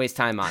not going to waste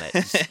time on it.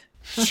 Just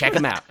check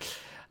them out.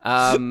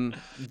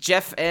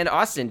 Jeff and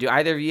Austin, do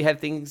either of you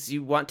have things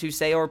you want to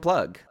say or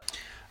plug?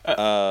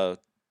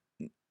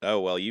 Oh,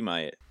 well, you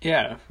might.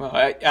 Yeah, well,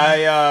 I've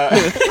got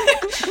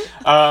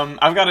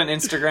an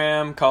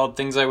Instagram called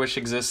Things I Wish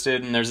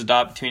Existed, and there's a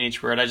dot between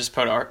each word. I just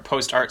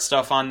post art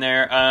stuff on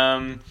there.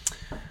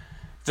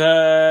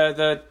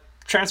 The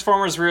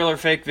Transformers Real or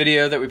Fake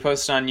video that we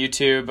posted on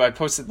YouTube, I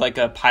posted like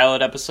a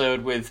pilot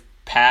episode with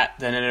Pat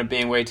that ended up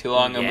being way too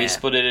long, and we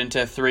split it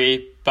into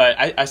 3. But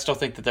I still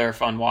think that they're a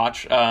fun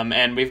watch.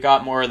 And we've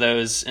got more of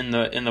those in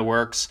the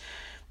works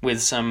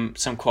with some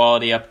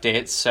quality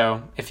updates.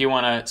 So if you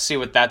want to see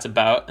what that's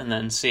about and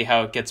then see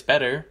how it gets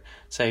better,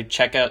 say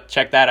check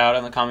that out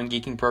on the Common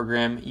Geeking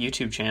Program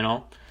YouTube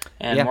channel.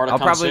 And more to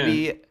come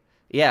soon.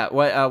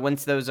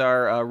 Once those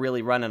are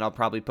really running, I'll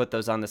probably put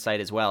those on the site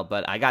as well.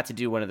 But I got to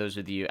do one of those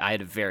with you. I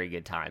had a very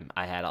good time.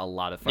 I had a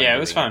lot of fun. Yeah, it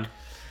was fun.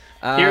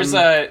 Here's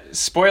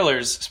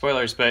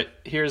spoilers, but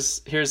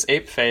here's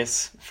Ape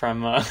Face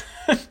from.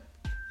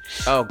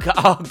 Oh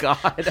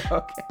God!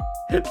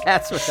 Okay,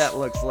 that's what that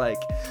looks like.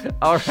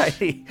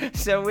 Alrighty.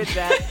 So with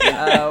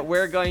that,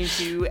 we're going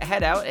to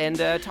head out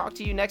and talk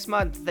to you next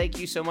month. Thank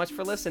you so much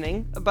for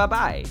listening. Bye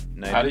bye.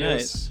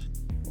 Adios.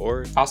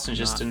 Or Austin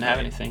just didn't have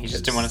anything. He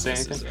just didn't want to say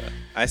anything.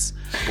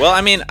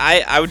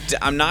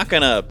 I'm not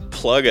gonna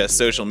plug a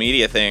social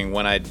media thing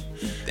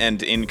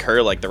and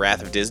incur like the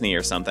wrath of Disney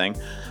or something.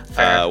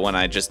 When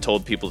I just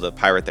told people to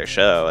pirate their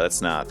show,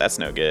 that's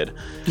no good.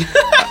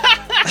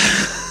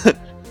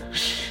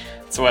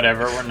 It's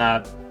whatever. We're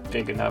not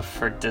big enough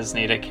for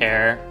Disney to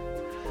care.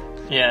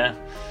 Yeah.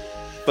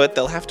 But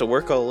they'll have to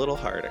work a little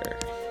harder.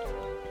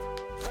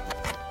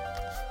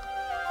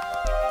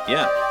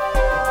 Yeah.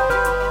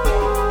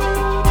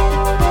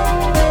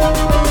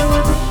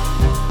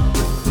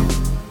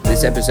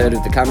 This episode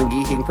of the Common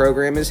Geeking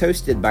Program is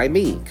hosted by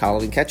me,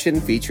 Colin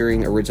Ketchen,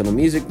 featuring original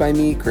music by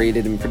me,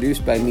 created and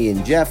produced by me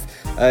and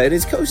Jeff. It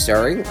is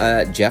co-starring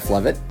Jeff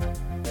Lovett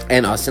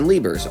and Austin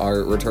Liebers,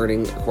 our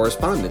returning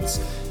correspondents.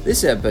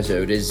 This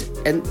episode is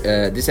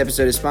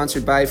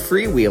sponsored by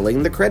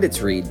Freewheeling the Credits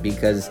Read,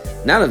 because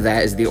none of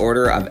that is the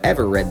order I've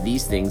ever read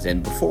these things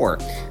in before.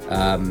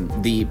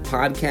 The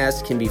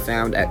podcast can be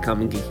found at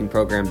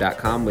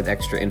commongeekingprogram.com with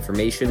extra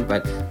information,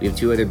 but we have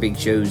 2 other big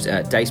shows,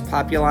 Dice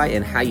Populi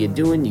and How You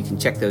Doing. You can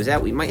check those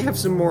out. We might have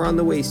some more on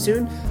the way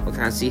soon. We'll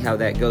kind of see how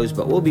that goes,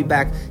 but we'll be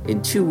back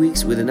in 2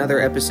 weeks with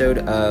another episode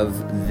of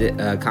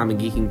the Common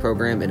Geeking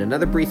Program and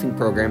another briefing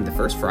program the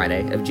first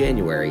Friday of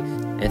January.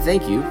 And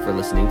thank you for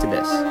listening to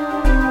this.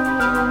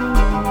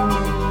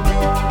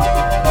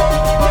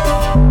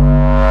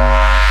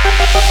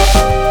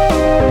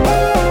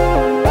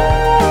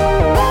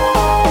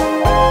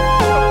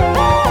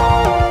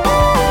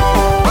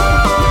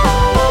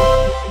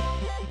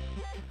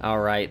 All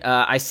right.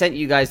 I sent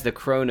you guys the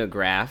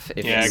chronograph.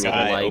 If you would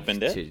like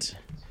opened it.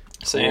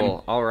 Same.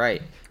 Cool. All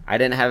right. I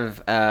didn't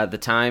have the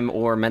time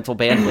or mental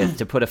bandwidth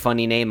to put a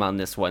funny name on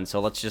this one,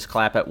 so let's just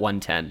clap at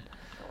 110.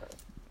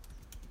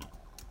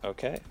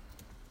 Okay.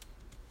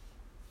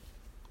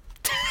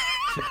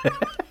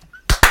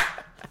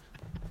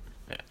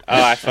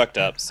 I fucked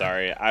up.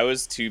 Sorry. I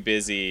was too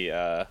busy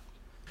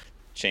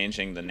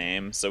changing the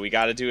name, so we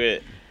got to do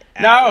it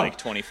at like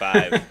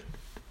 25.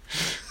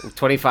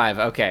 25.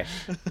 Okay.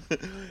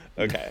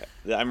 Okay.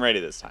 I'm ready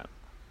this time.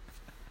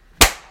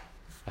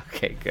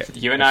 Okay, good.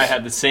 You and I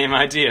had the same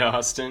idea,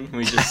 Austin.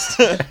 We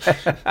just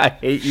I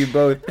hate you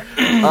both.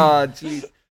 Oh, jeez.